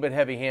little bit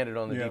heavy-handed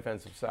on the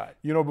defensive side.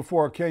 You know,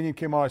 before Kenyan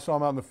came on, I saw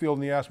him out in the field,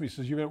 and he asked me, he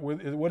says,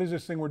 "What is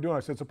this thing we're doing?" I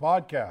said, "It's a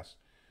podcast."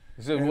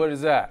 He said, "What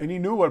is that?" And he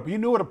knew what a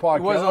podcast.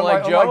 It wasn't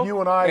like Joe, like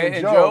you and I and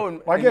Joe.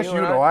 Joe well, I guess you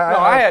know.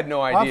 I had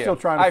no idea. I'm still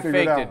trying to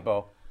figure it out. I faked it,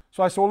 Bo.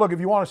 So I said, well, look, if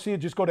you want to see it,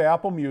 just go to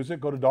Apple Music,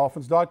 go to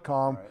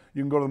Dolphins.com. Right.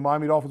 You can go to the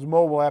Miami Dolphins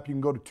mobile app. You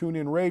can go to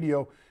TuneIn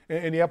Radio.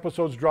 And the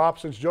episodes drop,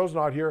 since Joe's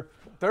not here,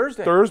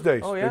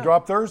 Thursdays. Oh, yeah. They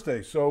drop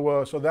Thursdays.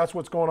 So that's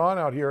what's going on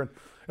out here.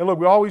 And look,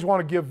 we always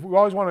want to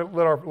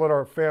let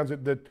our fans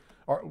we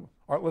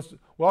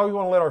always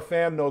want to let our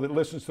fan know that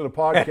listens to the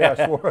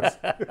podcast for us.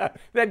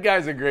 That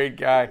guy's a great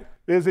guy.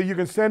 Is that you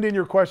can send in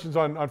your questions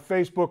on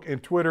Facebook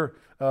and Twitter,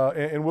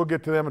 and we'll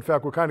get to them. In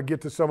fact, we'll kind of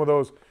get to some of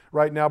those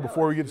right now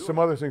before we get to some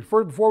other things.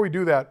 Before we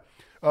do that,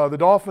 the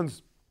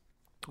Dolphins,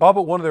 all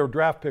but one of their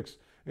draft picks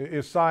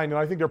is signed, and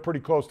I think they're pretty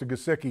close to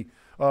Gesicki.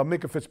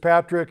 Minka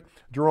Fitzpatrick,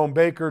 Jerome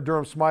Baker,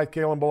 Durham Smythe,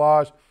 Kalen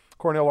Balaj,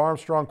 Cornell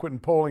Armstrong, Quentin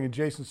Poling, and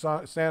Jason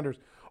Sanders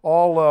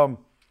all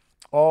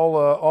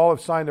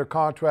have signed their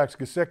contracts.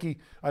 Gesicki,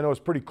 I know, is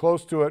pretty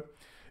close to it.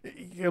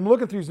 I'm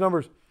looking through these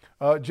numbers.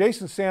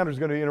 Jason Sanders is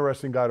going to be an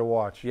interesting guy to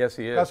watch. Yes,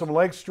 he is. Got some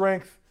leg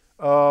strength.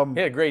 He had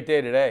a great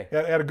day today.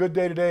 Had a good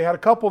day today. Had a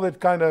couple that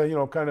kind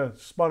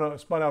of spun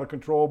out of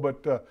control,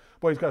 but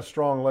boy, he's got a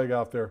strong leg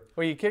out there.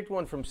 Well, you kicked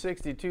one from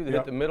 62 that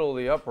hit the middle of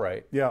the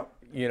upright. Yeah.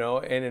 You know,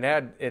 and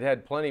it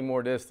had plenty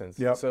more distance.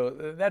 Yeah. So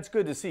that's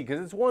good to see, because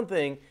it's one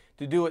thing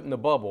to do it in the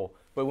bubble,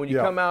 but when you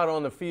come out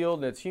on the field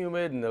and it's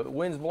humid and the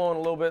wind's blowing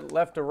a little bit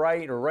left to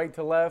right or right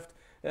to left,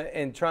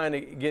 and trying to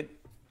get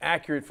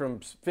accurate from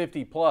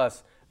 50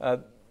 plus,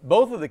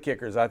 both of the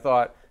kickers, I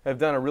thought, have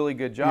done a really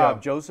good job.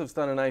 Yeah. Joseph's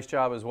done a nice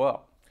job as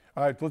well.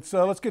 All right,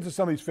 let's get to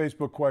some of these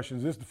Facebook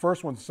questions. The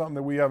first one's something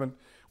that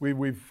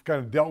we've kind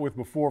of dealt with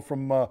before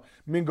from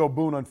Mingo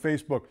Boone on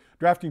Facebook.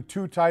 Drafting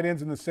 2 tight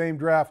ends in the same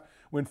draft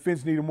when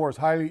Fins needed more is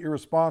highly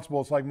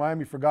irresponsible. It's like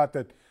Miami forgot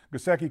that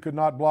Gesicki could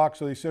not block,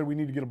 so they said we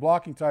need to get a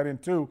blocking tight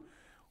end too.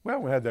 We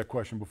haven't had that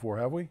question before,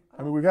 have we?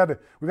 I mean, we've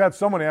had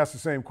someone ask the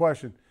same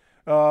question.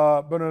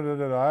 But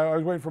no. I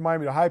was waiting for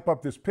Miami to hype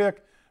up this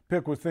pick.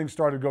 Pick was things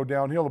started to go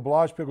downhill. The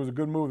Balaj pick was a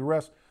good move. The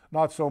rest,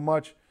 not so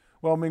much.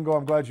 Well, Mingo,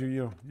 I'm glad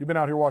you've been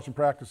out here watching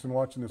practice and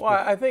watching this. Well,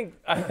 I think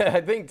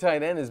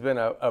tight end has been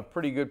a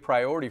pretty good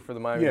priority for the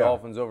Miami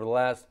Dolphins over the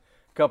last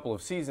couple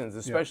of seasons,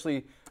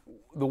 especially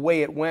the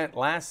way it went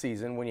last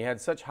season when you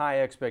had such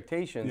high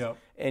expectations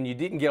and you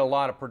didn't get a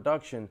lot of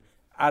production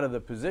out of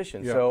the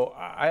position. So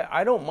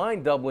I don't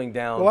mind doubling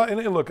down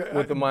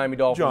with the Miami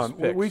Dolphins John,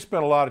 picks. We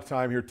spent a lot of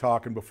time here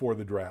talking before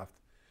the draft.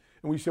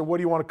 And we said, what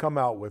do you want to come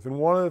out with? And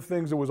one of the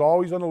things that was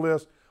always on the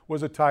list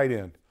was a tight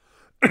end.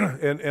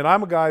 and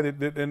I'm a guy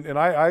that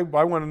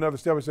I went another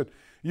step. I said,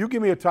 you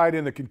give me a tight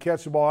end that can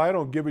catch the ball. I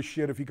don't give a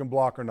shit if he can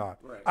block or not.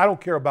 Right. I don't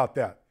care about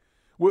that.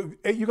 You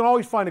can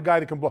always find a guy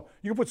that can block.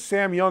 You can put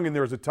Sam Young in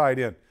there as a tight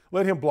end.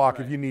 Let him block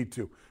if you need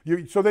to.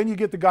 So then you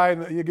get the guy,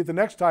 you get the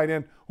next tight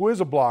end who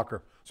is a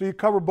blocker. So you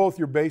cover both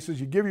your bases.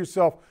 You give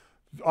yourself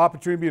the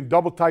opportunity to be in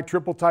double tight,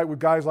 triple tight with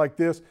guys like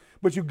this.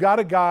 But you got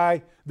a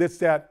guy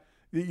that's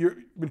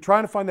you've been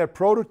trying to find that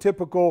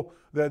prototypical,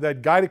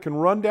 that guy that can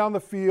run down the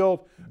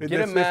field.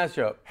 Get a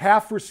matchup.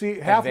 Half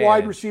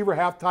wide receiver,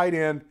 half tight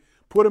end.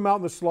 Put him out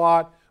in the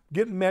slot.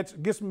 Get some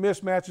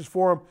mismatches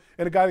for him,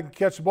 and a guy that can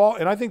catch the ball.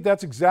 And I think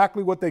that's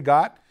exactly what they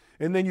got.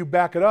 And then you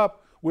back it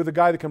up with a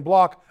guy that can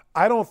block.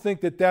 I don't think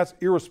that that's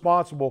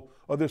irresponsible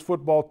of this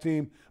football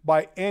team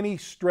by any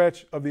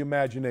stretch of the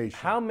imagination.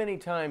 How many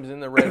times in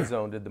the red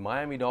zone did the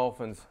Miami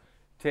Dolphins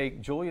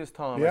take Julius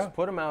Thomas,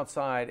 put him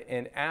outside,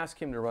 and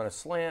ask him to run a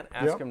slant,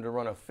 ask him to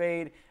run a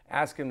fade,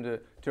 ask him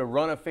to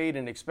run a fade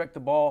and expect the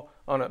ball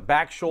on a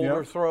back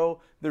shoulder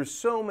throw? There's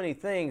so many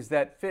things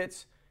that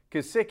fits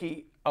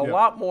Gesicki a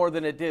lot more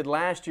than it did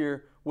last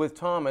year with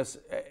Thomas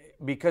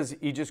because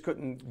he just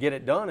couldn't get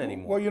it done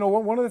anymore.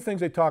 Well, one of the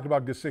things they talked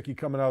about Gesicki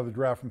coming out of the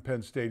draft from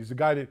Penn State is a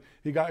guy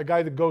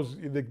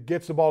that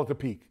gets the ball at the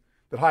peak.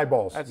 That high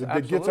balls.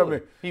 That gets up.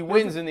 He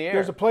wins in the air.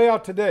 There's a play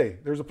out today.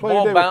 There's a play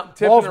ball today.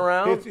 Tipping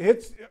around.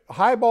 Hits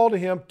high ball to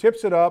him,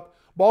 tips it up.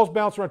 Ball's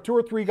bouncing around. 2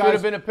 or 3 guys. Could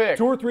have been a pick.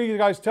 2 or 3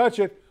 guys touch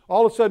it.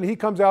 All of a sudden, he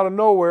comes out of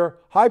nowhere,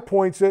 high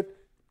points it,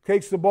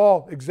 takes the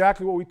ball.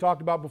 Exactly what we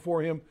talked about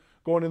before him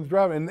going in the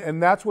draft.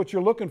 And that's what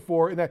you're looking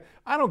for. And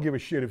I don't give a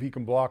shit if he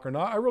can block or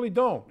not. I really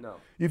don't. No.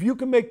 If you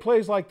can make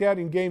plays like that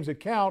in games that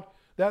count,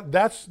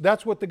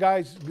 that's what the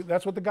guys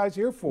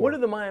here for. What do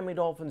the Miami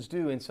Dolphins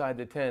do inside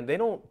the 10? They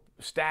don't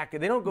stack it.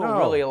 They don't go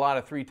really a lot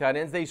of 3 tight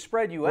ends. They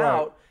spread you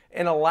out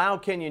and allow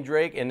Kenyan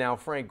Drake and now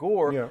Frank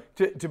Gore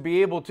to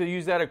be able to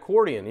use that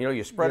accordion.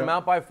 You spread them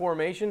out by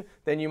formation,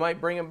 then you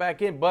might bring them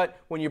back in. But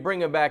when you bring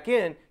them back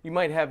in, you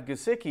might have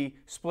Gesicki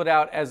split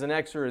out as an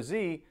X or a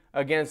Z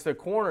against a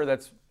corner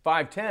that's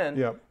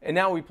 5'10", and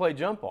now we play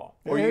jump ball.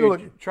 Or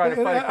try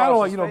to fight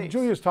across his face.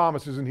 Julius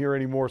Thomas isn't here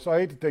anymore, so I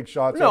hate to take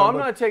shots at him. No, I'm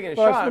not taking a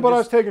shot. But I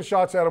was taking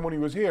shots at him when he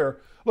was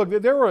here. Look,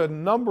 there were a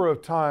number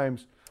of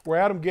times where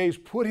Adam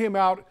Gase put him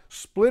out,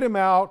 split him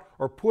out,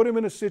 or put him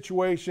in a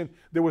situation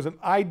that was an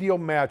ideal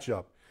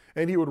matchup.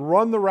 And he would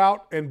run the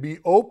route and be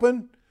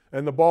open,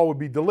 and the ball would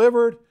be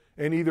delivered,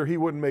 and either he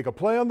wouldn't make a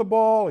play on the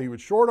ball, he would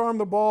short arm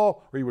the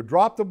ball, or he would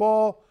drop the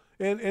ball.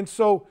 And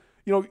so,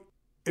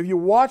 if you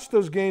watch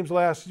those games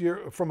last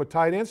year from a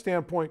tight end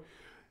standpoint,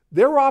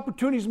 there were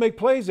opportunities to make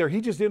plays there. He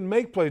just didn't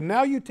make plays.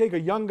 Now you take a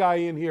young guy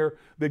in here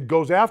that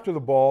goes after the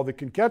ball, that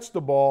can catch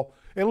the ball.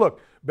 And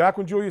look, back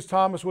when Julius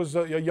Thomas was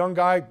a young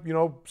guy,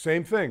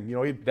 same thing.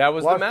 That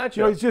was the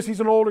matchup. He's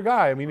an older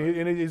guy. I mean,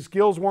 and his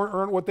skills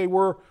weren't what they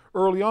were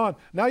early on.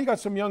 Now you got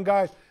some young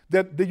guys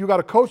that you got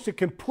a coach that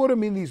can put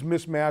him in these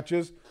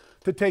mismatches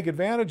to take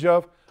advantage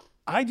of.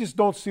 I just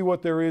don't see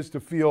what there is to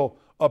feel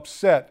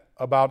upset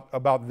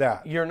about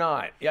that. You're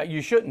not. Yeah,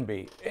 you shouldn't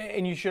be.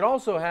 And you should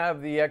also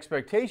have the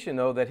expectation,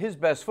 though, that his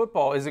best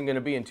football isn't going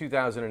to be in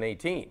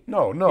 2018.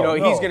 No.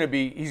 He's going to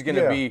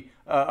be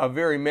a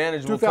very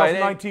manageable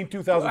 2019,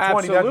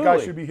 2020, that guy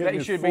should be hitting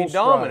his full stride. He should be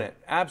dominant.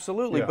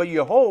 Absolutely. Yeah. But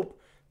you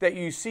hope that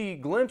you see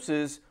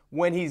glimpses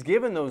when he's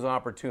given those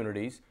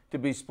opportunities to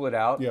be split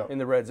out in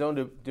the red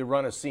zone, to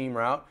run a seam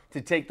route,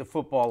 to take the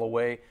football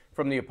away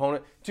from the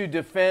opponent, to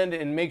defend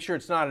and make sure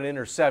it's not an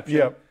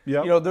interception.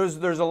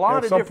 There's a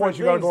lot of different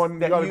things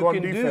that you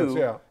can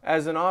do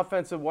as an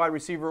offensive wide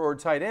receiver or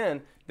tight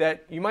end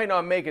that you might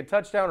not make a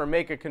touchdown or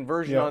make a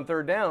conversion on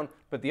third down,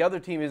 but the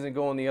other team isn't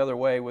going the other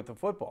way with the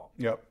football.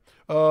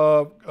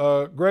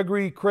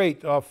 Gregory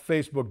Crate off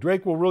Facebook.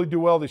 Drake will really do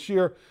well this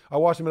year. I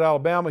watched him at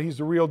Alabama. He's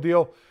the real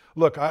deal.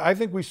 Look, I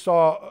think we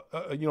saw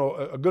a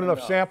good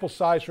enough sample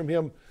size from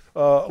him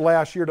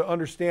last year to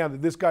understand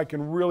that this guy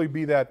can really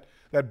be that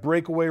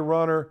breakaway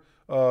runner,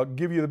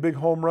 give you the big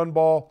home run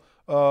ball.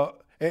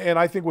 And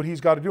I think what he's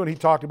got to do, and he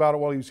talked about it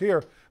while he was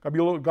here, got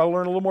to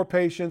learn a little more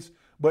patience,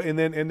 but and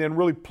then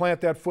really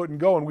plant that foot and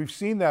go. And we've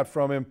seen that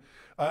from him.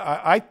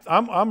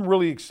 I'm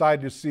really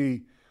excited to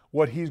see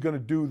what he's going to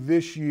do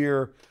this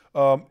year,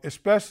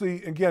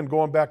 especially, again,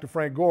 going back to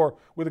Frank Gore,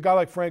 with a guy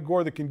like Frank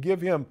Gore that can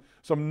give him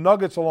some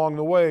nuggets along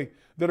the way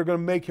that are going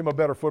to make him a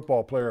better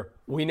football player.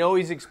 We know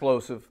he's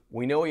explosive.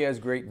 We know he has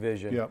great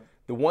vision. Yep.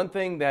 The one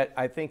thing that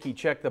I think he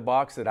checked the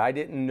box that I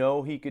didn't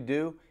know he could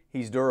do,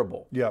 he's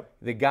durable. Yep.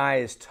 The guy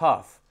is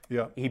tough.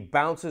 Yep. He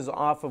bounces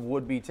off of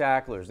would-be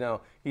tacklers.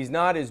 Now, he's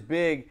not as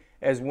big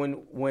as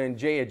when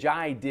Jay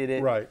Ajayi did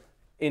it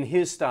in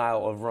his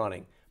style of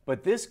running.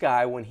 But this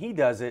guy, when he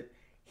does it,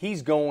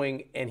 he's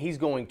going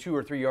 2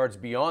 or 3 yards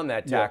beyond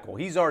that tackle.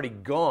 He's already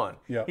gone.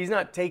 He's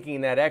not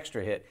taking that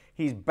extra hit.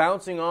 He's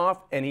bouncing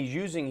off, and he's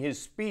using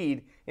his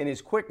speed and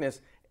his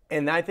quickness.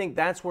 And I think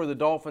that's where the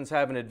Dolphins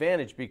have an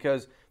advantage,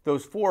 because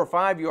those 4 or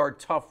 5 yard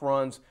tough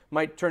runs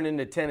might turn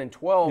into 10 and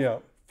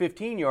 12,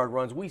 15-yard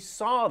runs. We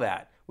saw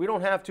that. We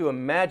don't have to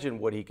imagine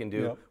what he can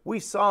do. We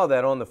saw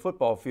that on the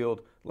football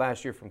field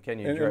last year from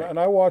Kenyan Drake. And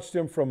I watched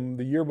him from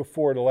the year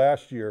before to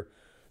last year.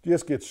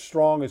 Just get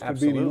strong as can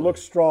be. He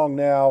looks strong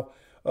now.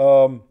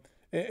 And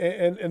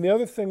the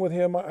other thing with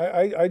him,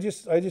 I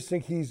just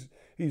think he's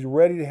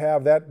ready to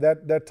have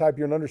that type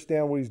year and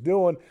understand what he's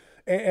doing.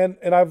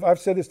 And I've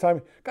said this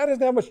time, guy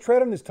doesn't have much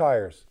tread on his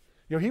tires.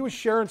 You know, he was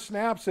sharing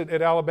snaps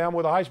at Alabama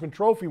with a Heisman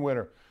Trophy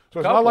winner. So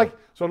it's not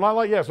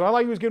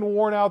like he was getting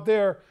worn out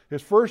there.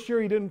 His first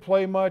year he didn't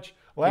play much.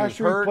 Last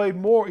year he played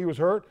more. He was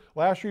hurt.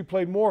 Last year he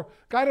played more.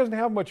 Guy doesn't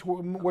have much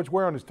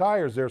wear on his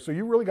tires there. So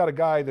you really got a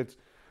guy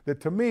that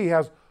to me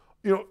has,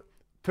 you know,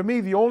 to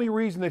me the only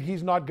reason that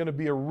he's not going to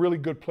be a really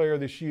good player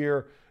this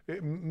year,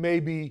 it may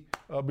be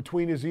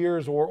between his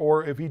ears,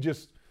 or if he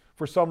just,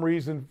 for some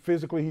reason,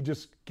 physically he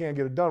just can't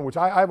get it done, which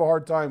I have a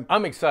hard time.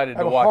 I'm excited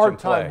to watch him play. I have a hard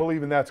time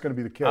believing that's going to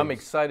be the case. I'm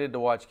excited to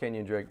watch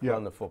Kenyan Drake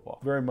run the football.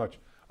 Very much.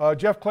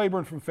 Jeff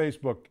Claiborne from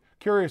Facebook,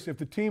 curious, if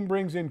the team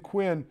brings in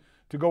Quinn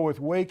to go with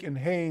Wake and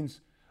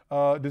Haynes,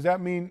 does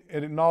that mean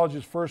it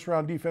acknowledges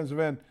first-round defensive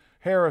end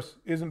Harris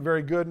isn't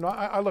very good? And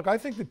I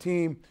think the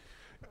team,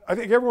 I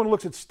think everyone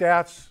looks at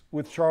stats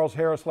with Charles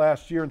Harris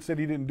last year and said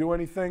he didn't do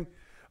anything.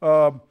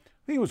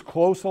 He was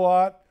close a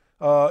lot.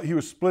 He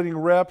was splitting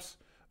reps.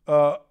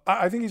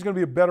 I think he's going to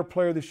be a better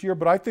player this year,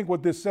 but I think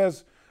what this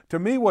says, to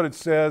me what it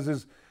says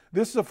is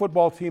this is a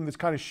football team that's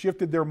kind of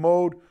shifted their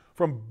mode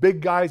from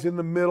big guys in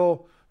the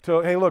middle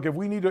to, hey, look, if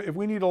we need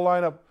to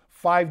line up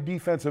 5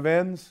 defensive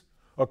ends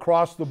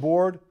across the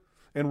board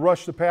and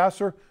rush the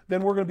passer,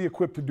 then we're going to be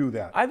equipped to do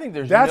that. I think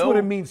that's what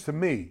it means to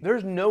me.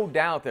 There's no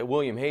doubt that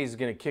William Hayes is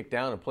going to kick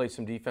down and play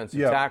some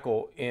defensive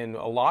tackle in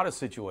a lot of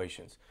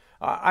situations.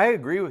 I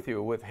agree with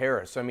you with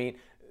Harris. I mean,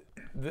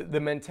 the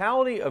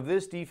mentality of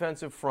this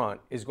defensive front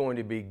is going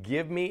to be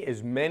give me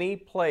as many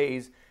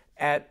plays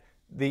at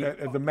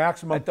the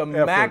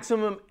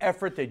maximum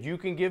effort that you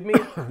can give me.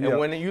 And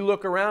when you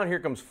look around, here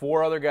comes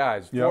 4 other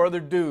guys, 4 other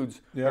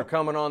dudes are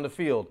coming on the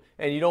field.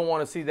 And you don't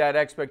want to see that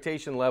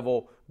expectation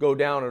level go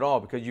down at all,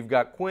 because you've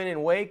got Quinn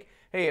and Wake.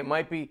 Hey, it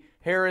might be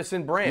Harris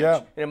and Branch.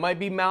 And it might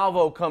be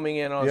Malvo coming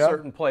in on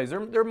certain plays.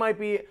 There might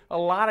be a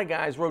lot of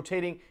guys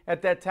rotating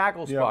at that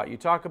tackle spot. You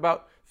talk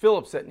about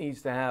Phillips that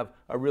needs to have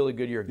a really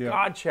good year.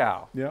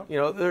 Godchow. You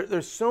know,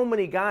 there's so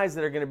many guys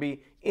that are going to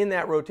be in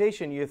that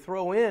rotation. You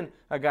throw in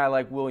a guy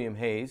like William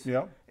Hayes,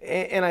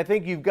 and I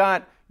think you've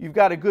got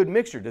a good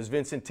mixture. Does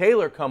Vincent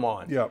Taylor come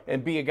on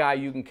and be a guy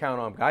you can count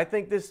on? I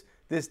think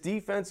this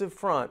defensive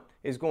front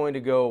is going to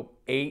go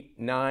 8,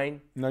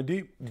 9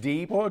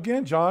 deep. Well,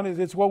 again, John,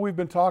 it's what we've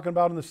been talking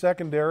about in the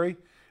secondary,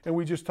 and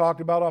we just talked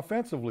about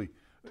offensively.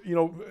 You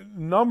know,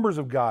 numbers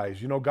of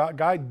guys. You know,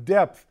 guy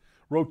depth.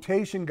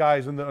 Rotation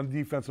guys on the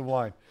defensive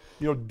line,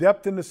 you know,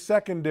 depth in the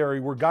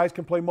secondary where guys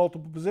can play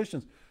multiple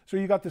positions. So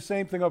you got the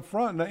same thing up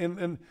front.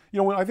 And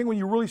you know, I think when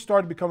you really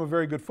start to become a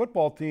very good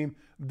football team,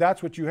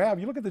 that's what you have.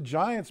 You look at the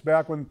Giants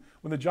back when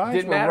the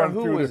Giants were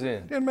running through.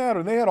 Didn't matter.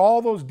 And they had all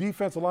those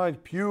defensive lines,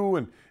 Pugh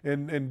and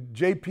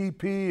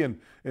JPP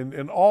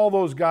and all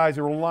those guys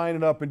that were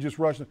lining up and just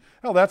rushing.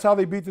 Hell, that's how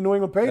they beat the New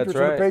England Patriots.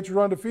 When the Patriots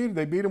were undefeated,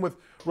 they beat them with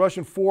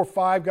rushing 4 or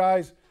 5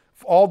 guys,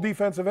 all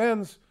defensive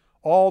ends,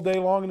 all day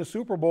long in the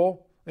Super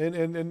Bowl,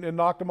 and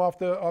knocked them off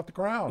the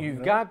crown.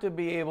 You've got to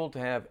be able to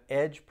have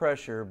edge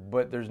pressure,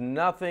 but there's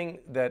nothing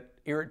that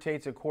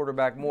irritates a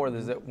quarterback more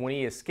than that when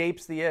he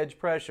escapes the edge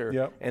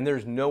pressure and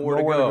there's nowhere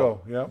to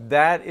go.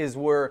 That is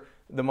where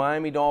the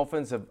Miami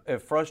Dolphins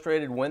have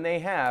frustrated when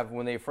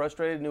they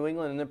frustrated New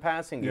England in the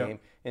passing game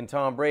in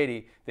Tom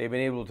Brady. They've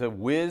been able to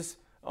whiz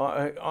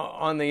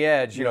on the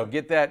edge, you know,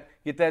 get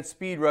that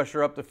speed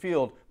rusher up the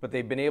field, but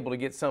they've been able to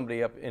get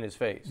somebody up in his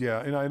face.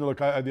 Yeah, and look,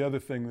 the other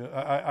thing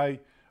that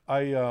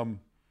I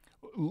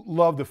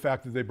love the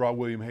fact that they brought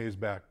William Hayes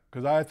back,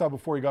 because I thought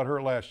before he got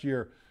hurt last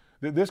year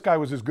that this guy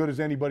was as good as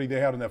anybody they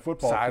had on that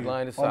football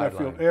sideline team, to sideline, on that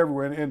field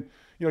everywhere, and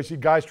you know, you see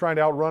guys trying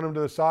to outrun him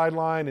to the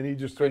sideline, and he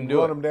just couldn't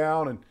run him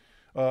down,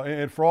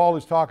 and for all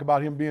his talk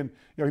about him being,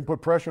 you know, he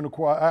put pressure on the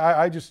quad.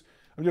 I'm just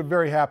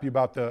very happy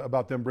about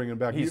them bringing him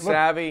back. He's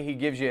savvy. He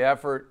gives you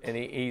effort, and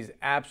he's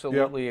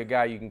absolutely a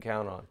guy you can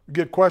count on.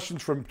 Get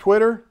questions from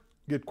Twitter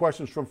get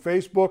questions from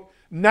Facebook.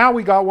 Now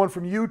we got one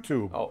from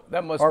YouTube. Oh,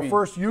 that must our be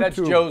first YouTube. That's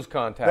Joe's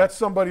contact. That's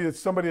somebody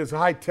that's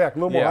high tech, a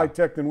little more high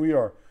tech than we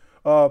are.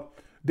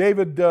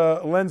 David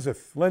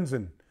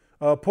Lenzen,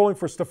 pulling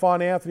for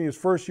Stephon Anthony. His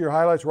first year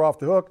highlights were off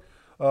the hook.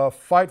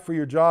 Fight for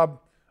your job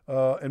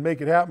and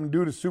make it happen.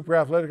 Dude is super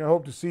athletic. I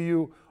hope to see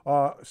you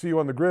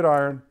on the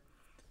gridiron.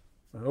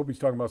 I hope he's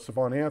talking about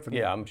Stephon Anthony.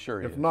 Yeah, I'm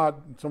sure he is. If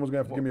not, someone's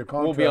going to have to give me a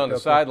contract. We'll be on the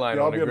sideline.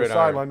 Yeah, I'll be on the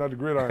sideline, not the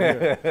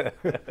gridiron.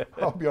 Yeah.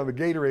 I'll be on the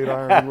Gatorade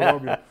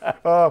iron.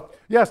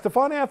 Yeah,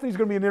 Stephon Anthony's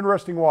going to be an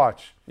interesting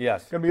watch.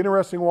 Yes. It's going to be an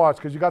interesting watch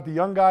because you got the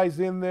young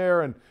guys in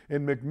there and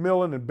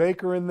McMillan and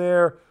Baker in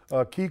there.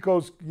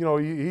 Kiko's,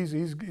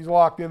 he's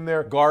locked in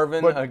there.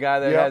 Garvin, a guy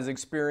that has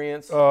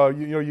experience.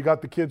 You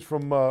got the kids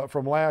from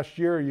last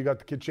year. You got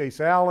the kid Chase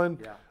Allen.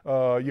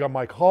 Yeah. You got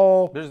Mike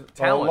Hull. There's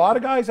talent. A lot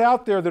of guys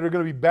out there that are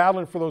going to be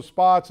battling for those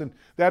spots, and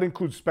that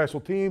includes special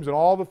teams and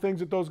all the things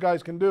that those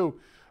guys can do.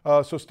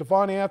 So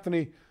Stephon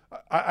Anthony,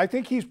 I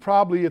think he's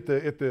probably at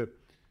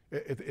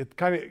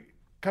kind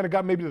of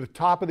got maybe to the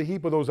top of the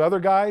heap of those other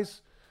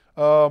guys.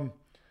 But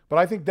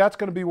I think that's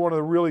going to be one of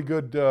the really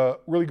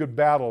good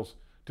battles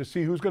to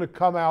see who's going to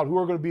come out,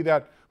 who's going to be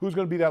that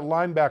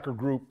linebacker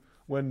group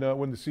when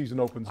the season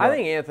opens up. I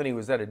think Anthony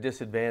was at a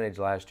disadvantage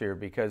last year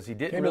because he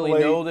didn't really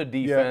know the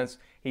defense.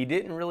 Yeah. He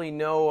didn't really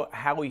know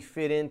how he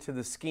fit into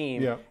the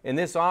scheme. Yeah. And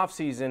this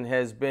offseason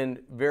has been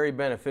very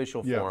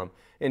beneficial for him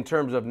in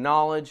terms of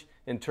knowledge,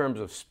 in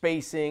terms of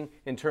spacing,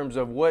 in terms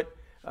of what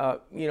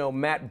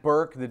Matt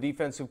Burke, the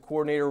defensive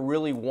coordinator,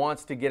 really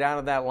wants to get out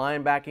of that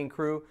linebacking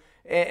crew.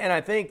 And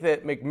I think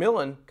that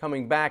McMillan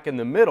coming back in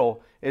the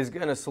middle is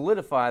going to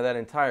solidify that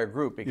entire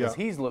group because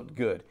he's looked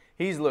good.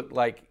 He's looked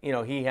like,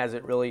 he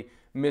hasn't really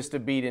missed a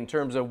beat in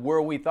terms of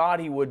where we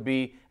thought he would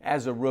be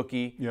as a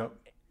rookie. Yeah.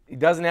 He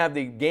doesn't have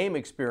the game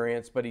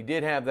experience, but he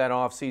did have that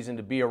offseason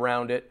to be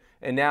around it.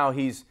 And now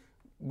he's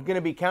going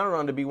to be counted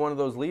on to be one of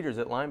those leaders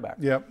at linebacker.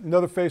 Yeah.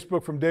 Another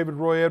Facebook from David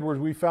Roy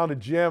Edwards. We found a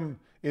gem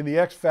in the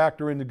X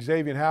factor in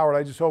Xavier Howard.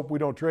 I just hope we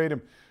don't trade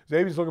him.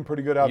 Xavier's looking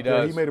pretty good out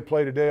there. He made a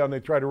play today they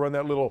tried to run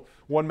that little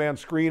one-man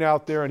screen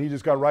out there, and he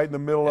just got right in the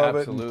middle of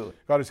it. And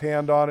got his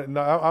hand on it.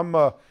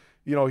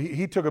 And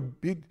he took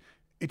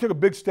a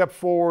big step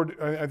forward.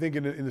 I think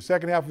in the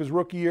second half of his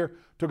rookie year.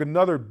 Took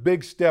another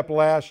big step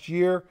last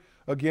year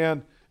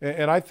again.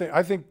 And I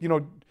think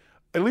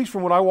at least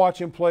from when I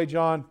watch him play,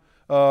 John,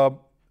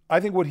 I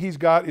think what he's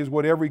got is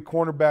what every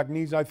cornerback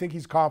needs. I think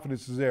his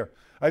confidence is there.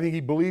 I think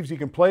he believes he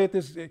can play at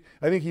this.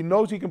 I think he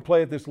knows he can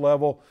play at this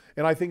level,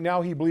 and I think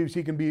now he believes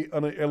he can be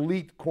an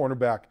elite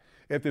cornerback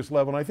at this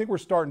level. And I think we're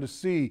starting to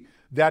see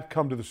that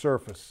come to the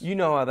surface. You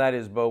know how that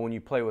is, Bo, when you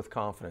play with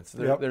confidence.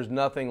 There's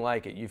nothing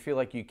like it. You feel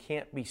like you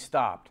can't be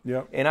stopped.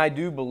 Yep. And I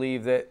do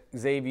believe that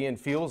Xavier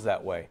feels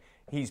that way.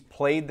 He's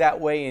played that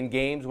way in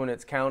games when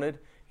it's counted.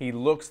 He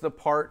looks the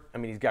part. I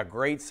mean, he's got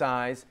great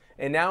size.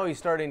 And now he's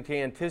starting to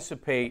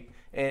anticipate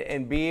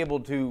and be able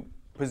to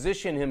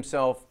position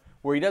himself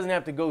where he doesn't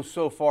have to go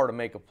so far to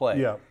make a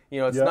play. Yeah.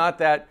 It's not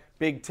that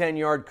big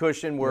 10-yard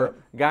cushion where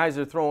guys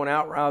are throwing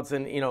out routes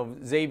and,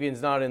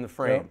 Xavier's not in the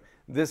frame. Yep.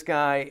 This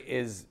guy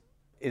is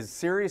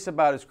serious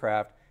about his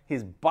craft.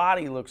 His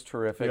body looks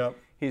terrific. Yep.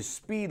 His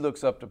speed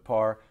looks up to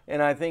par.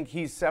 And I think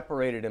he's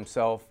separated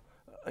himself,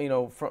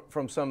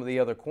 from some of the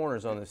other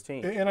corners on this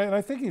team. And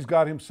I think he's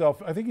got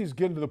himself, I think he's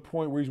getting to the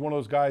point where he's one of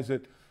those guys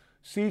that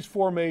sees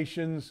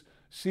formations,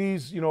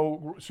 sees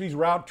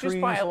route trees.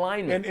 Just by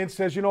alignment. And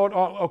says, you know what,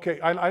 okay,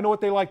 I know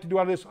what they like to do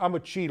out of this. I'm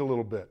going to cheat a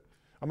little bit.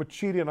 I'm going to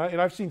cheat. And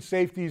I've seen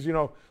safeties,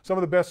 some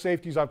of the best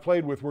safeties I've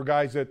played with were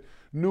guys that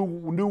knew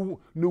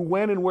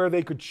when and where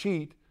they could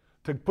cheat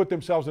to put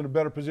themselves in a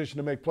better position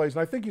to make plays.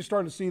 And I think you're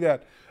starting to see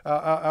that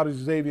out of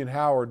Xavier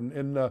Howard.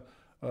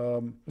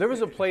 There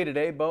was a play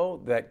today,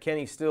 Bo, that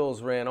Kenny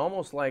Stills ran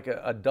almost like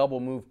a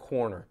double move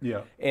corner.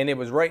 Yeah. And it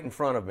was right in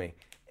front of me.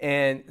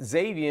 And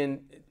Xavier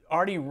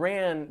already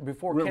ran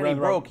before Kenny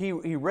broke. He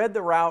read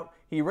the route.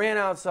 He ran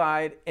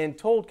outside and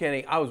told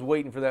Kenny, I was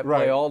waiting for that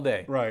play all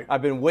day. Right.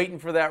 I've been waiting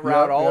for that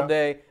route all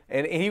day.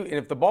 And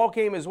if the ball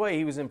came his way,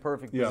 he was in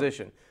perfect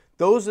position.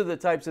 Those are the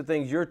types of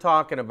things you're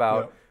talking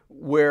about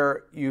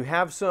where you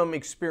have some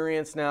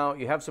experience now,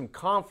 you have some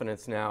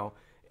confidence now,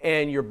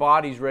 and your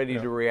body's ready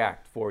to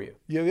react for you.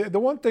 Yeah, the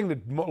one thing that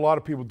a lot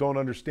of people don't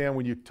understand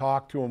when you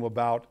talk to them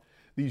about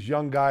these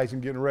young guys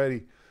and getting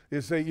ready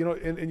is say,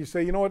 and you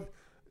say, you know what,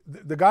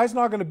 the guy's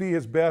not going to be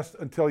his best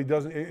until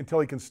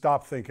he can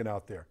stop thinking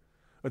out there.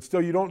 But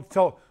still, you don't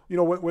tell,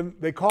 when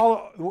they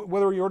call,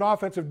 whether you're an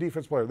offensive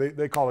defense player,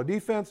 they call a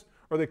defense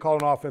or they call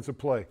an offensive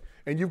play.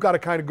 And you've got to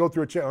kind of go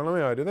through a check.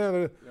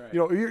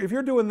 If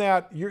you're doing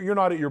that, you're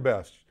not at your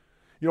best.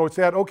 It's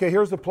that, okay,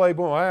 here's the play,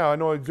 boom, I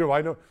know what to do.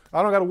 I don't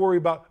got to worry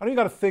about, I don't even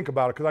got to think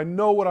about it because I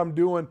know what I'm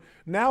doing.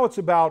 Now it's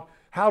about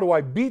how do I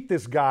beat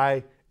this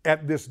guy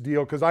at this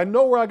deal because I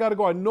know where I got to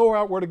go. I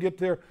know where to get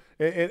there,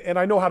 and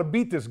I know how to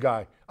beat this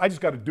guy. I just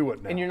got to do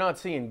it now. And you're not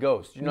seeing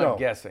ghosts. You're not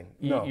guessing.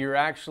 You're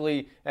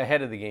actually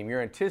ahead of the game.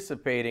 You're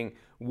anticipating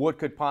what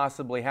could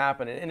possibly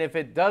happen. And if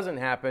it doesn't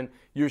happen,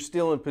 you're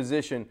still in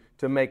position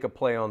to make a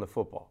play on the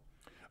football.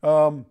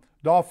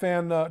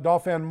 Dolphin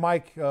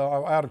Mike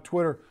out of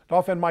Twitter.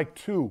 Dolphin Mike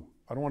 2.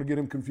 I don't want to get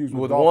him confused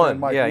with Dolphin one.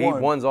 Mike yeah,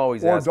 1. One's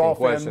always or asking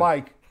Dolphin questions.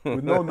 Mike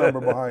with no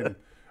number behind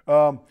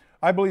him.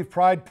 I believe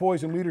pride,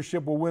 poise, and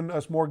leadership will win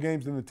us more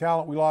games than the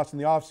talent we lost in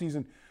the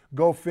offseason.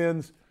 Go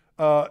Fins.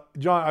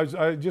 John,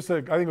 I think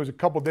it was a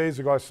couple days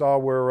ago I saw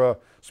where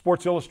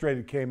Sports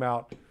Illustrated came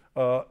out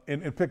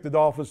and picked the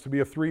Dolphins to be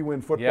a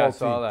 3-win football team. Yeah, I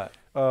saw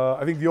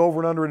that. I think the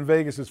over and under in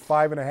Vegas is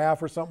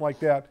 5.5 or something like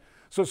that.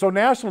 So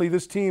nationally,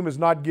 this team is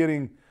not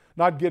getting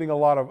a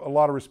lot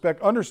of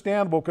respect.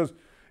 Understandable because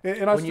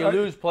when you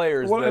lose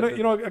players. Well,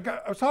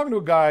 I was talking to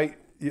a guy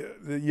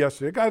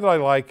yesterday, a guy that I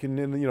like,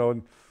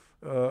 and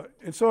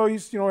so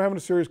he's having a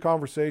serious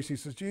conversation.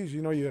 He says, "Geez,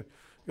 you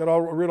got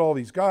rid of all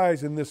these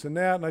guys and this and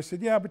that." And I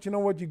said, "Yeah, but you know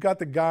what? You got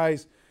the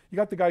guys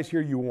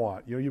here you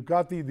want. You've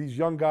got these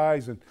young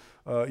guys, and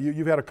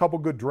you've had a couple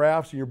good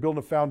drafts, and you're building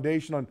a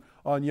foundation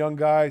on young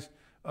guys."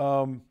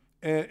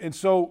 And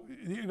so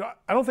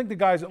I don't think the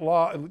guys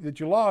that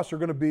you lost are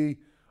going to be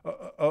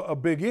a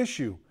big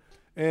issue,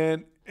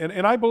 and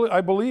I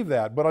believe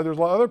that. But there's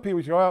a lot of other people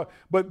who say, "Oh,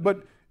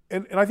 but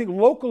I think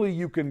locally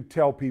you can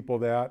tell people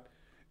that.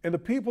 And the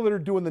people that are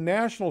doing the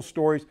national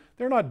stories,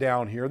 they're not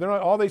down here. They're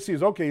not. All they see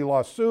is, okay, you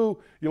lost Sue,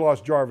 you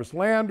lost Jarvis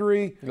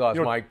Landry, you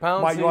lost Mike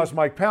Pouncey. You lost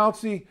Mike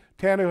Pouncey.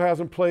 Tannehill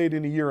hasn't played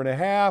in a year and a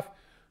half.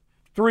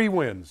 3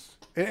 wins,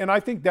 and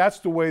I think that's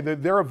the way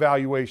that their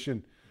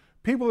evaluation.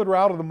 People that are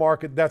out of the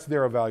market, that's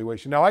their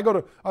evaluation. Now I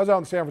was out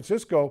in San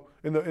Francisco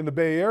in the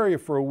Bay Area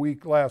for a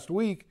week last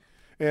week,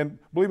 and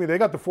believe me, they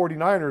got the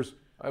 49ers.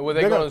 Were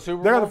they going to the Super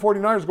Bowl? They got the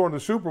 49ers going to the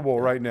Super Bowl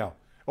right now,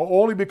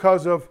 only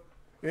because of.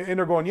 And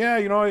they're going, yeah,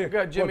 you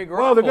got Jimmy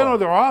Garoppolo. Well,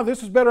 they're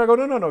this is better. I go,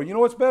 no. You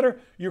know what's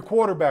better? Your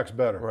quarterback's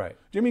better. Right.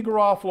 Jimmy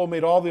Garoppolo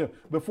made all the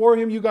before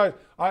him. You guys,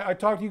 I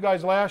talked to you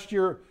guys last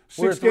year.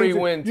 We're a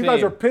 3-win team. You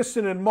guys are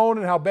pissing and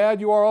moaning how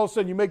bad you are. All of a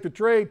sudden, you make the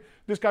trade.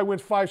 This guy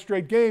wins 5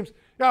 straight games.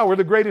 Yeah, we're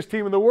the greatest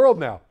team in the world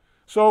now.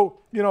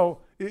 So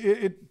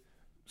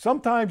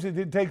sometimes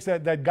it takes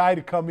that guy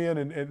to come in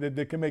and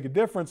that can make a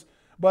difference.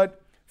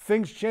 But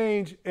things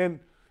change, and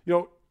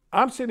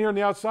I'm sitting here on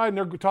the outside, and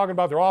they're talking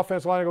about their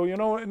offensive line. I go,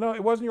 no,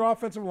 it wasn't your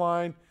offensive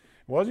line. It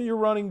wasn't your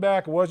running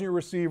back. It wasn't your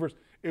receivers.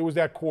 It was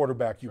that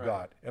quarterback you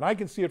got. And I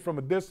can see it from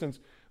a distance.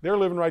 They're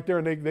living right there,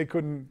 and they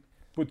couldn't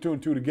put 2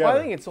 and 2 together. Well,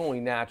 I think it's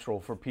only natural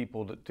for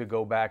people to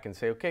go back and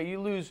say, okay,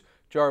 you lose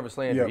Jarvis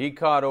Landry. Yep. He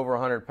caught over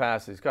 100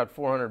 passes. He's got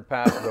 400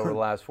 passes over the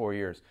last 4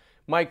 years.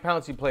 Mike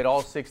Pouncey played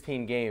all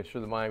 16 games for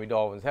the Miami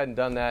Dolphins. Hadn't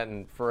done that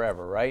in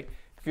forever, right?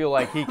 Feel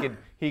like he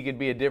could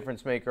be a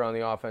difference maker on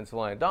the offensive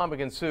line.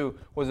 Ndamukong Suh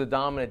was a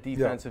dominant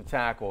defensive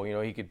tackle.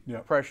 He could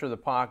pressure the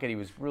pocket. He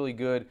was really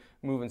good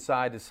moving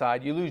side to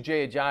side. You lose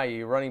Jay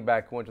Ajayi, running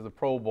back who went to the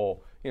Pro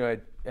Bowl.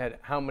 Had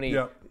how many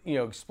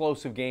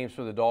explosive games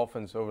for the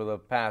Dolphins over the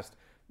past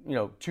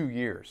 2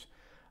 years.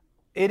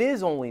 It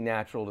is only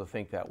natural to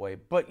think that way.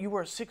 But you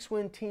were a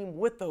 6-win team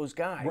with those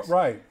guys,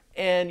 right?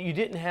 And you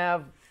didn't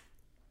have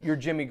your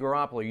Jimmy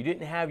Garoppolo. You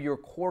didn't have your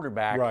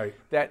quarterback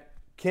that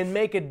can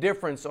make a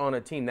difference on a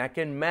team, that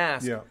can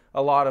mask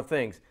a lot of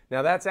things.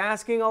 Now, that's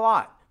asking a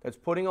lot. That's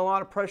putting a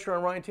lot of pressure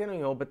on Ryan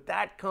Tannehill, but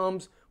that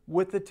comes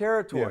with the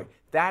territory. Yeah.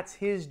 That's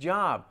his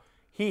job.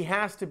 He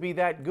has to be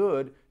that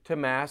good to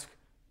mask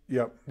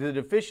the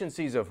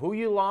deficiencies of who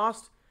you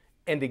lost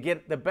and to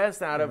get the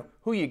best out of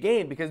who you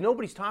gained, because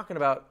nobody's talking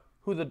about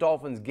who the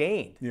Dolphins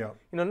gained. Yeah.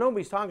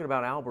 Nobody's talking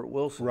about Albert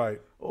Wilson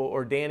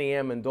or Danny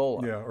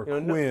Amendola. Yeah, or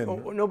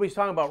Quinn. Nobody's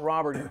talking about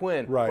Robert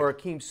Quinn or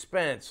Akeem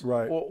Spence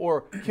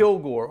or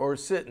Kilgore or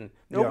Sitton.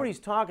 Nobody's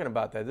talking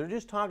about that. They're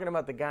just talking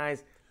about the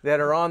guys that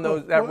are on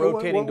that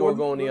rotating door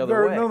going the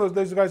other way. No,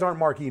 those guys aren't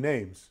marquee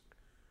names.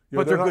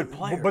 But they're good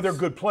players. But they're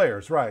good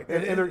players, right.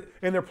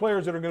 And they're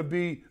players that are going to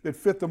be, that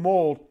fit the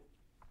mold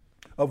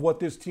of what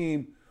this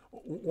team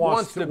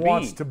wants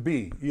to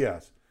be.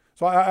 Yes.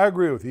 So I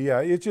agree with you.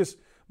 Yeah, it's just...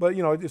 But,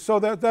 so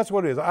that's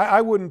what it is. I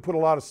wouldn't put a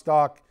lot of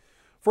stock.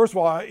 First of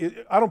all, I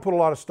don't put a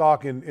lot of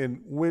stock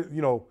in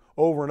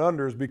over and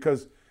unders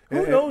because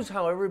who knows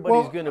how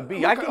everybody's going to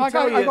be. I can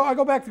tell you. I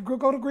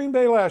go to Green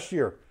Bay last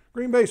year.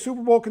 Green Bay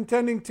Super Bowl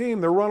contending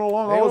team. They're running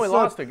along. They only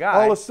lost a guy.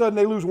 All of a sudden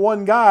they lose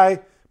one guy.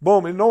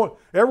 Boom, and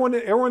everyone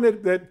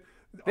that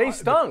they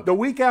stunk. The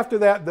week after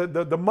that,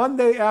 the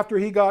Monday after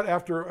Aaron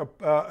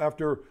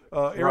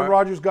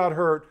Rodgers got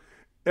hurt.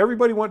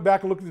 Everybody went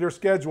back and looked at their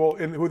schedule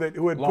and who had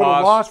put a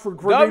loss for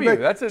Green Bay.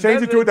 That's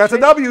a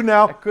W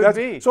now. That could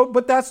be. So,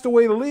 but that's the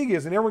way the league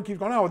is, and everyone keeps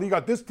going, you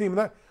got this team and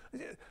that.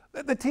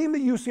 The team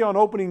that you see on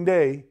opening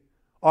day,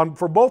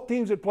 for both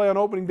teams that play on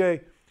opening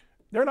day,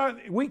 they're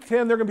not week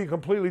 10. They're going to be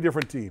completely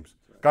different teams.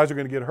 Guys are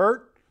going to get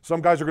hurt.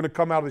 Some guys are going to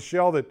come out of the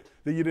shell that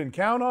you didn't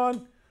count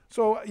on.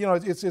 So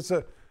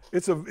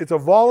it's a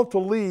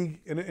volatile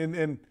league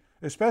and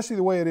especially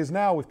the way it is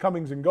now with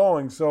comings and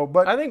goings. So,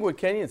 but I think what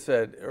Kenyan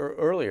said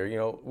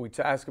earlier, we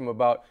asked him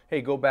about,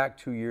 hey, go back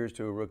 2 years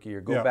to a rookie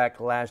or go back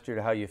last year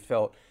to how you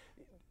felt.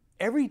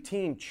 Every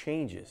team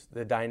changes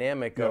the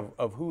dynamic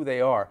of who they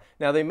are.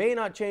 Now, they may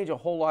not change a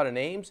whole lot of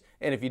names,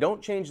 and if you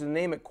don't change the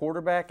name at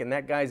quarterback and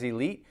that guy's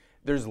elite,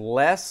 there's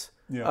less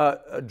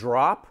a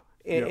drop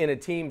in a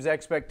team's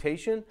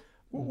expectation.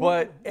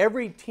 But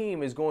every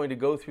team is going to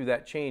go through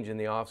that change in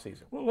the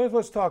offseason. Well,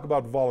 let's talk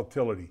about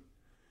volatility.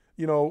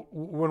 You know,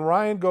 when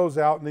Ryan goes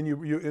out, and then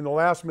you in the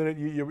last minute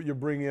you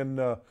bring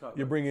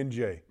in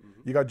Jay.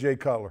 You got Jay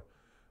Cutler.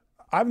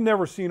 I've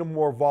never seen a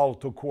more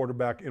volatile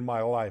quarterback in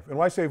my life. And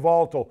when I say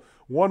volatile,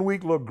 one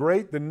week looked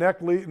great, the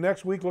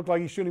next week looked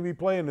like he shouldn't be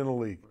playing in the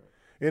league,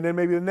 and then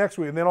maybe the next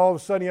week, and then all of a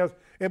sudden he has.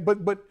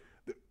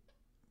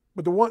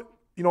 But the one,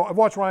 you know, I've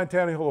watched Ryan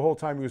Tannehill the whole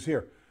time he was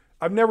here.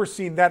 I've never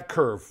seen that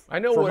curve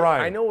from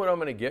Ryan. I know what I'm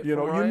going to get. You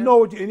know, from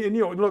Ryan. and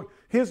you know, look,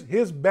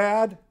 his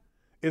bad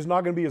is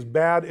not going to be as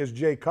bad as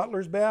Jay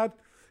Cutler's bad.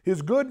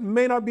 His good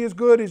may not be as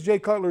good as Jay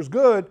Cutler's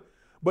good,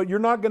 but you're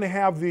not going to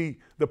have the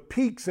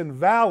peaks and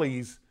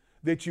valleys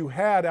that you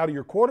had out of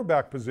your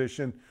quarterback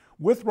position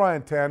with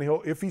Ryan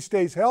Tannehill if he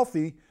stays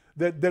healthy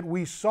that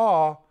we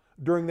saw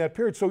during that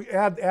period. So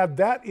add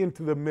that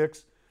into the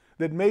mix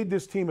that made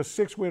this team a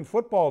 6-win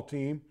football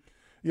team,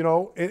 you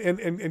know,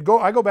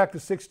 I go back to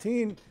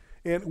 16.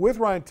 And with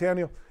Ryan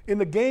Tannehill, in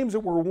the games that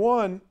were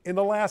won in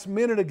the last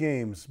minute of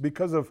games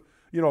because of,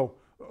 you know,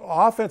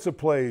 offensive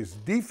plays,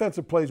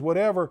 defensive plays,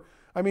 whatever.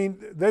 I mean,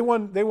 they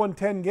won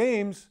 10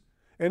 games,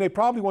 and they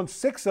probably won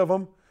 6 of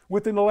them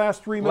within the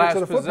last 3 minutes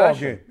of the football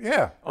game.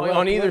 Yeah,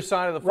 on either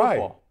side of the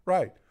football.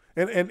 Right.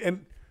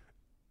 And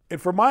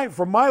for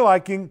my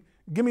liking,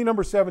 give me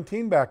number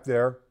 17 back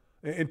there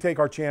and take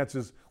our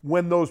chances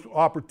when those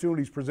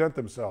opportunities present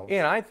themselves.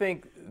 And I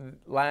think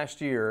last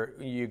year,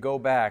 you go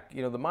back,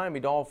 you know, the Miami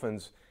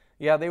Dolphins,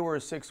 yeah, they were a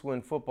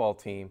 6-win football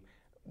team,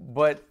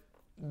 but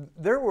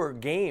there were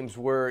games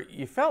where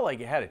you felt like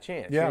you had a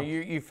chance. Yeah.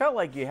 You felt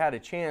like you had a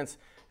chance.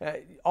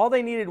 All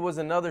they needed was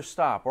another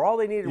stop, or all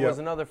they needed was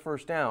another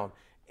first down.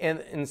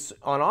 And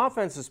on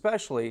offense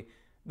especially,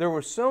 there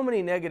were so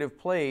many negative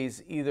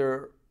plays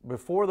either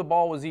before the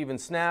ball was even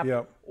snapped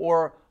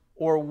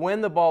or when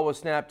the ball was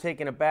snapped,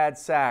 taking a bad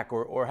sack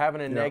or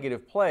having a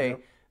negative play,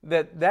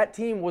 that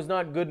team was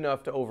not good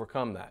enough to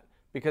overcome that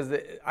because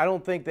I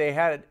don't think they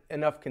had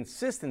enough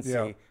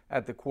consistency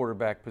at the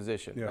quarterback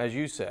position, as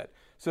you said.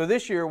 So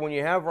this year, when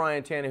you have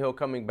Ryan Tannehill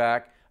coming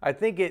back, I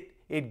think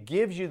it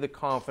gives you the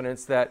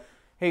confidence that,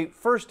 hey,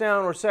 first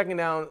down or second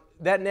down,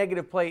 that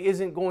negative play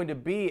isn't going to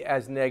be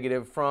as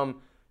negative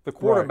from the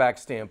quarterback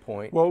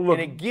standpoint. Well, look,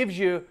 and it gives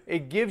you a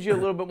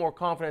little bit more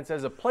confidence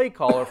as a play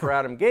caller for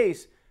Adam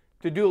Gase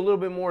to do a little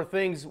bit more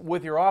things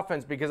with your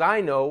offense, because I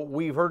know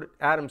we've heard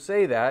Adam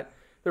say that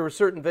there were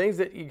certain things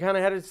that you kind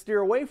of had to steer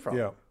away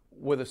from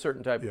with a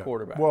certain type of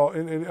quarterback. Well,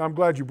 and I'm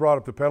glad you brought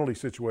up the penalty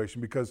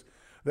situation, because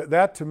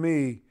that to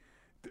me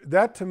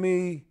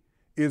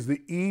is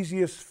the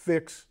easiest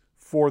fix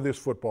for this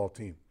football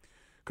team,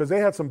 because they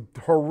had some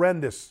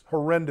horrendous.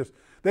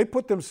 They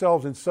put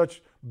themselves in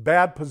such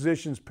bad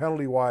positions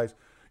penalty-wise.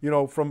 You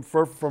know, from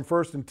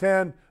first and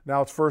 10,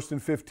 now it's first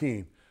and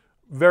 15.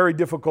 Very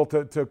difficult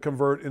to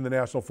convert in the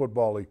National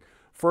Football League.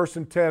 First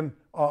and 10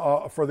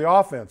 for the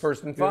offense.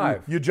 First and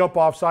 5. You jump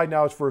offside,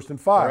 now it's first and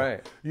 5.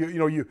 Right.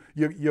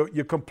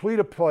 You complete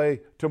a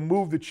play to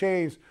move the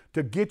chains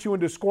to get you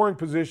into scoring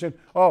position.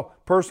 Oh,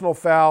 personal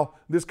foul.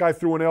 This guy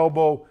threw an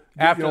elbow.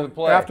 After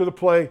the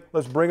play,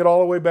 let's bring it all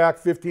the way back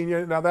 15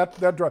 years. Now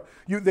that drive.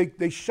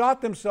 They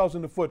shot themselves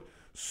in the foot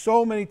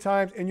so many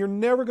times, and you're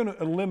never going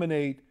to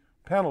eliminate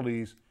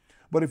penalties.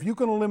 But if you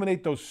can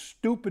eliminate those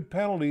stupid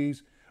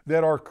penalties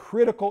that are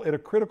critical at a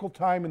critical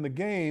time in the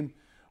game,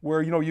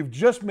 where you've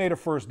just made a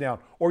first down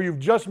or you've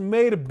just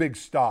made a big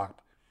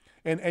stop,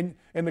 and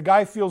the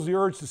guy feels the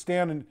urge to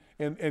stand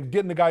and get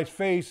in the guy's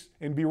face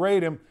and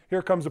berate him.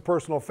 Here comes a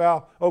personal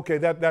foul. Okay,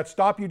 that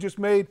stop you just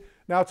made,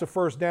 now it's a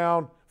first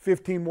down,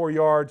 15 more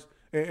yards,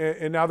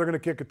 and now they're going to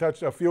kick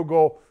a field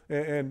goal,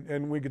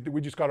 and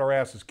we just got our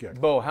asses kicked.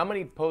 Bo, how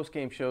many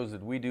post-game shows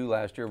did we do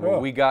last year where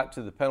we got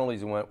to the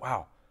penalties and went,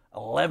 wow,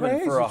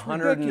 11 for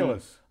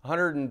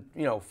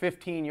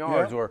 115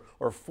 yards, or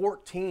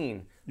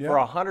 14 for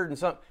 100 and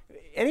something.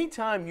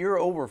 Anytime you're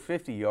over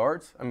 50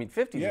 yards, I mean,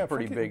 50 is a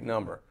pretty big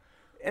number.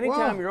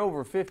 Anytime you're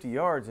over 50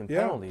 yards in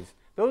penalties,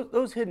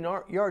 those hidden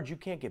yards you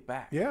can't get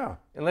back. Yeah.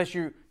 Unless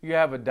you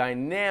have a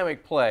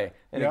dynamic play,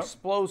 an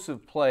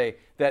explosive play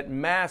that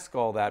masks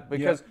all that.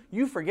 Because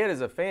you forget as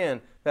a fan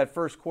that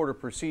first quarter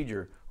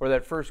procedure or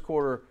that first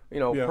quarter,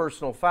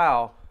 personal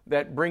foul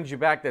that brings you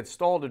back, that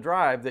stalled a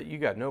drive, that you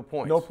got no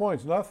points. No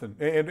points, nothing.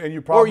 And you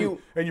probably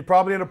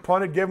end up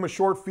punting, give them a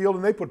short field,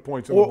 and they put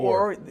points on the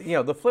board.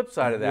 Or the flip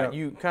side of that,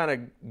 you kind of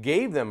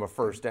gave them a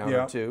first down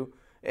or two,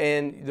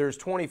 and there's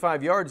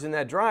 25 yards in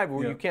that drive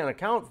where you can't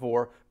account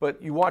for,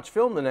 but you watch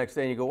film the next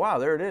day and you go, wow,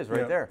 there it is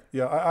right there.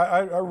 Yeah,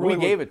 I really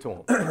gave it to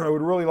them. I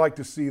would really like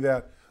to see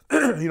that.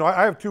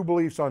 I have two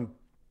beliefs on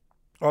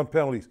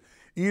penalties.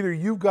 Either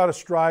you've got to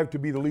strive to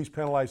be the least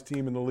penalized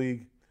team in the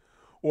league,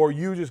 or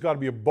you just got to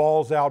be a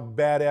balls-out,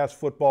 badass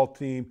football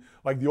team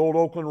like the old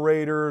Oakland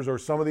Raiders or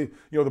some of the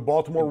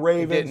Baltimore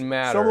Ravens. It didn't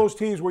matter. Some of those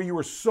teams where you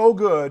were so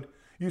good,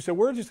 you said,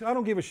 I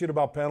don't give a shit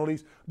about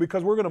penalties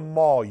because we're going to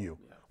maul you.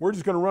 Yeah. We're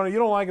just going to run it. You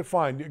don't like it,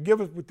 fine.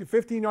 Give us with the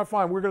 15-yard,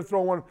 fine. We're going to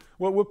throw one.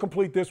 We'll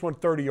complete this one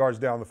 30 yards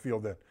down the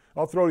field then.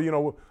 I'll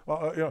throw,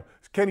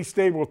 Kenny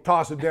Stable will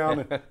toss it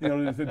down,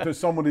 to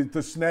someone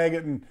to snag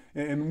it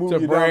and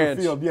move you down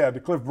the field. Yeah, to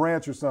Cliff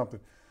Branch or something.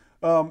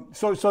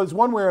 So it's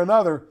one way or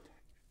another.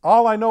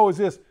 All I know is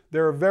this: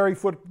 there are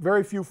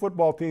very few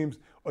football teams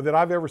that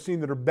I've ever seen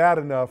that are bad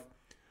enough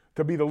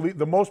to be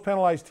the most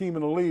penalized team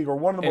in the league, or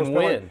one of the most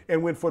penalized,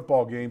 and win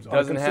football games on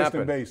a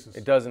consistent basis.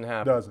 It doesn't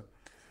happen. It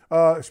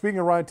doesn't. Speaking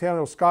of Ryan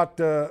Tannehill, Scott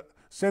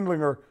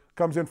Sindlinger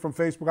comes in from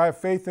Facebook. I have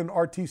faith in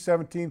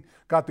RT17.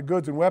 Got the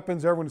goods and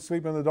weapons. Everyone is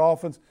sleeping on the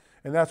Dolphins,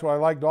 and that's what I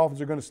like.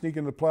 Dolphins are going to sneak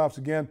into the playoffs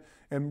again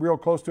and real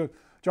close to it.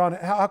 John,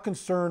 how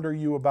concerned are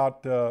you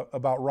about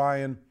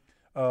Ryan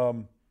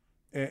and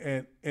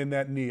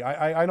that knee?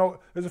 I know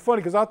it's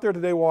funny because out there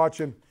today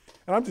watching,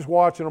 and I'm just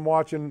watching. I'm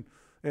watching,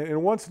 and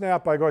in one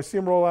snap I see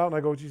him roll out, and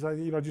I go, geez,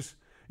 you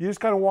just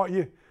kind of want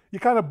you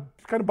kind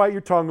of bite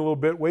your tongue a little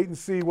bit, wait and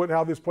see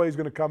how this play is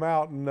going to come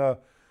out, and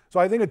so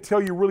I think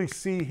until you really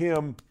see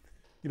him,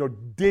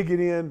 dig it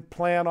in,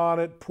 plan on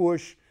it,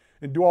 push,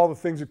 and do all the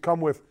things that come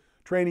with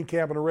training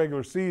camp and a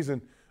regular season,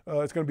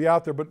 it's going to be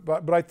out there.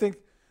 But I think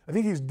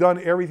he's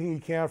done everything he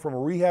can from a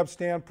rehab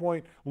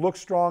standpoint. Looks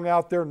strong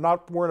out there,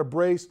 not wearing a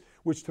brace,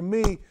 which to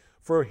me,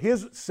 for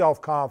his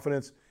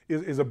self-confidence,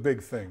 is a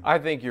big thing. I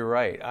think you're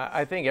right.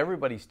 I think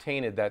everybody's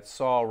tainted that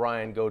saw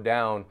Ryan go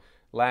down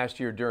last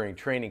year during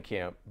training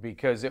camp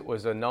because it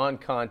was a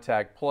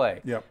non-contact play.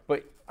 Yep.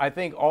 But I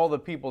think all the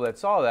people that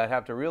saw that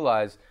have to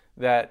realize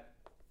that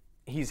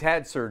he's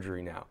had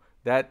surgery now.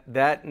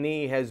 That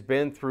knee has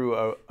been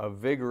through a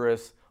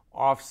vigorous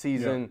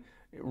off-season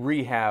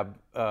rehab,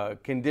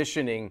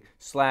 conditioning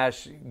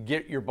 /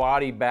 get your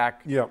body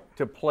back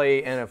to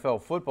play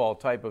NFL football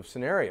type of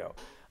scenario.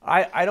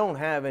 I don't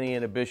have any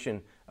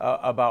inhibition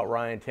about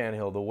Ryan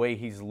Tannehill, the way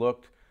he's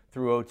looked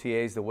through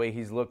OTAs, the way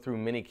he's looked through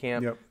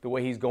minicamp, the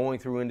way he's going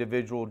through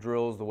individual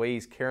drills, the way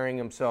he's carrying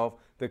himself,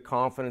 the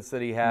confidence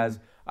that he has.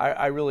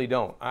 I really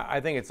don't.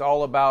 I think it's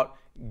all about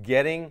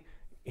getting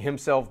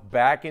himself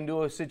back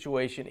into a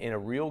situation in a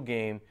real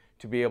game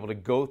to be able to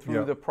go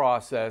through the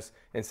process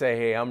and say,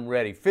 hey, I'm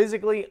ready.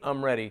 Physically,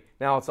 I'm ready.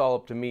 Now it's all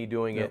up to me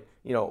doing it,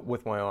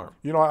 with my arm.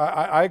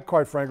 I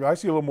quite frankly, I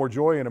see a little more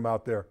joy in him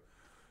out there.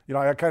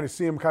 I kind of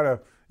see him got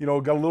a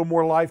little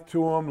more life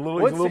to him.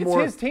 It's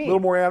his team. A little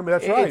more animal.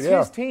 That's right. It's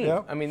his team.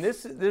 Yeah. I mean,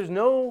 there's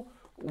no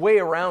way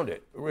around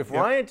it. If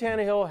Ryan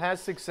Tannehill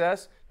has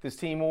success, this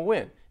team will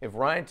win. If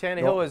Ryan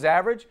Tannehill is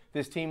average,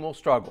 this team will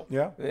struggle.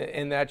 Yeah.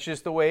 And that's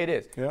just the way it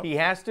is. Yeah. He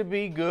has to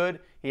be good.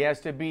 He has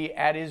to be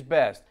at his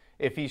best.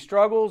 If he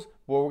struggles,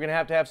 well, we're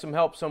going to have some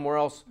help somewhere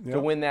else to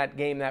win that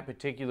game that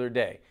particular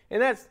day.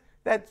 And that's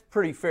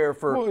pretty fair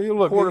for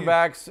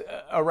quarterbacks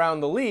around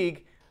the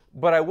league.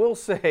 But I will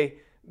say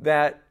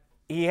that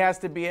he has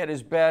to be at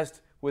his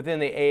best within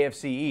the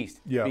AFC East.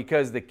 Yeah.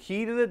 Because the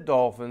key to the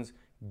Dolphins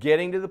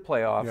getting to the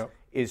playoffs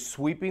is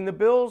sweeping the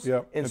Bills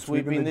and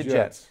sweeping the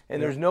Jets.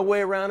 And there's no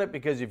way around it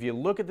because if you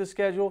look at the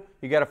schedule,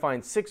 you got to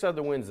find 6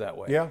 other wins that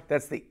way. Yeah.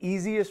 That's the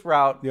easiest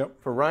route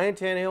for Ryan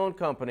Tannehill and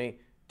company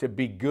to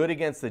be good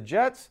against the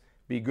Jets,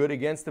 be good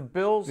against the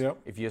Bills.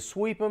 If you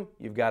sweep them,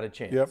 you've got a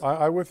chance. Yep,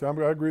 I with you. I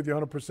agree with you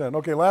 100%.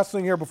 Okay, last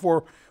thing here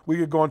before we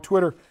could go on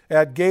Twitter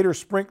at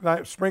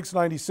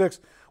Sprinks96.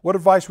 What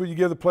advice would you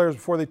give the players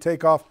before they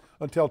take off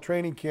until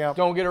training camp?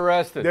 Don't get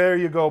arrested. There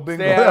you go.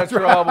 Bingo. Stay out of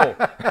trouble.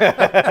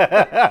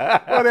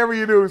 Whatever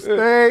you do,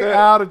 stay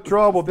out of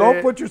trouble.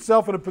 Don't put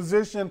yourself in a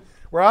position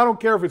where I don't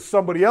care if it's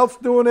somebody else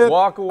doing it.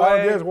 Walk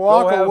away. Just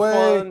walk Go away.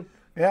 Have fun.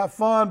 Have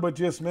fun, but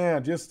just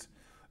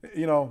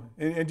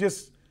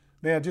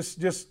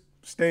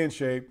stay in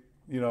shape.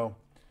 But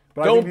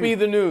don't be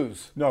the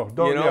news. No,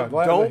 don't.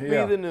 Don't be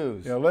the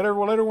news. Yeah, let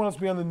everyone else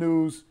be on the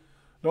news.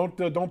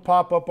 Don't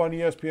pop up on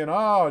ESPN.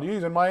 Oh,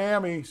 geez, in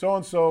Miami, so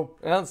and so.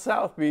 On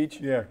South Beach.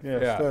 Yeah.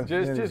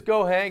 Just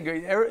go hang.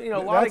 A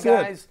lot of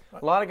guys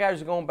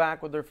are going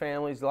back with their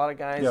families. A lot of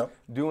guys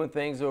doing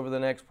things over the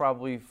next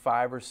probably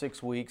 5 or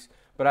 6 weeks.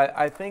 But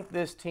I think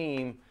this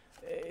team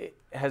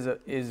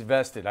is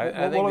vested.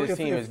 I think this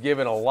team has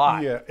given a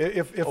lot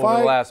over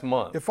the last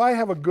month. If I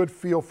have a good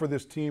feel for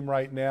this team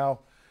right now,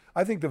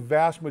 I think the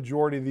vast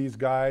majority of these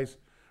guys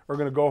are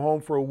going to go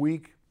home for a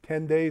week,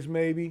 10 days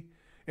maybe,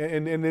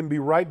 and then be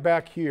right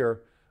back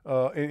here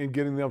and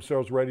getting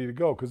themselves ready to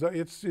go. Because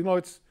it's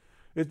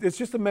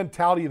just the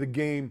mentality of the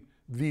game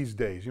these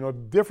days.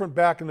 Different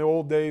back in the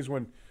old days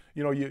when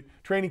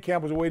training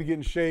camp was a way to get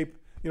in shape.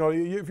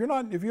 If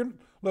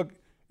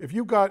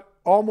you've got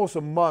almost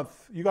a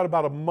month, you got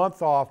about a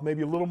month off,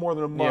 maybe a little more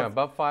than a month. Yeah,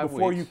 about 5 weeks.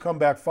 Before you come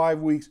back, 5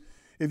 weeks.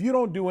 If you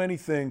don't do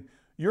anything,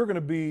 you're going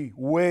to be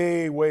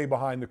way, way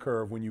behind the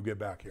curve when you get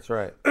back here. That's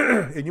right.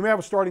 And you may have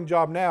a starting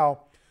job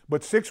now,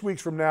 but 6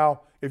 weeks from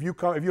now, if you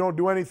don't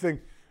do anything,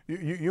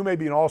 you may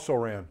be an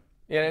also-ran.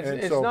 Yeah,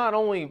 it's not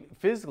only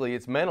physically,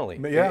 it's mentally.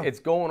 Yeah. It's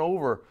going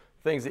over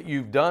things that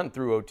you've done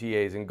through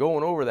OTAs and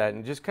going over that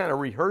and just kind of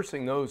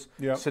rehearsing those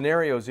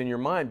scenarios in your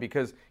mind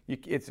because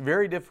it's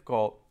very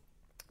difficult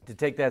to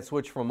take that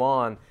switch from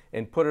on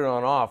and put it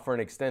on off for an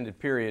extended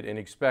period and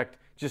expect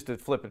just to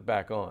flip it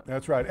back on.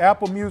 That's right.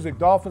 Apple Music,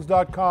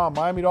 Dolphins.com,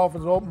 Miami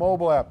Dolphins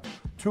mobile app,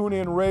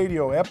 TuneIn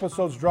Radio.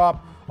 Episodes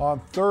drop on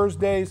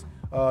Thursdays.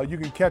 You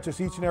can catch us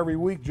each and every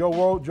week. Joe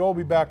will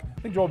be back. I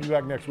think Joe will be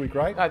back next week,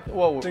 right? That's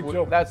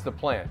the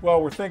plan.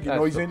 Well, we're thinking.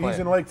 He's in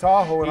Lake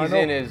Tahoe, and he's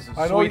in his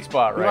sweet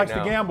spot right now. He likes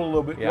to gamble a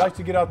little bit. Yeah. He likes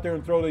to get out there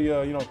and throw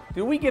the,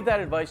 Did we give that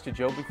advice to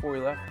Joe before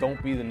he left?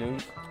 Don't be the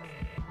news.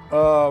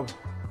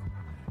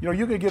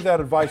 You can give that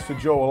advice to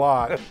Joe a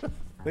lot.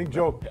 I think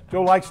Joe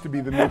likes to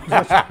be the news.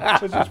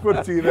 Let's just put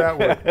it to you that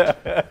way.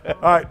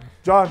 All right,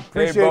 John,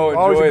 appreciate it.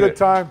 Always a good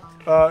time.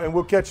 And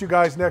we'll catch you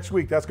guys next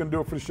week. That's going to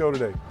do it for the show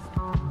today.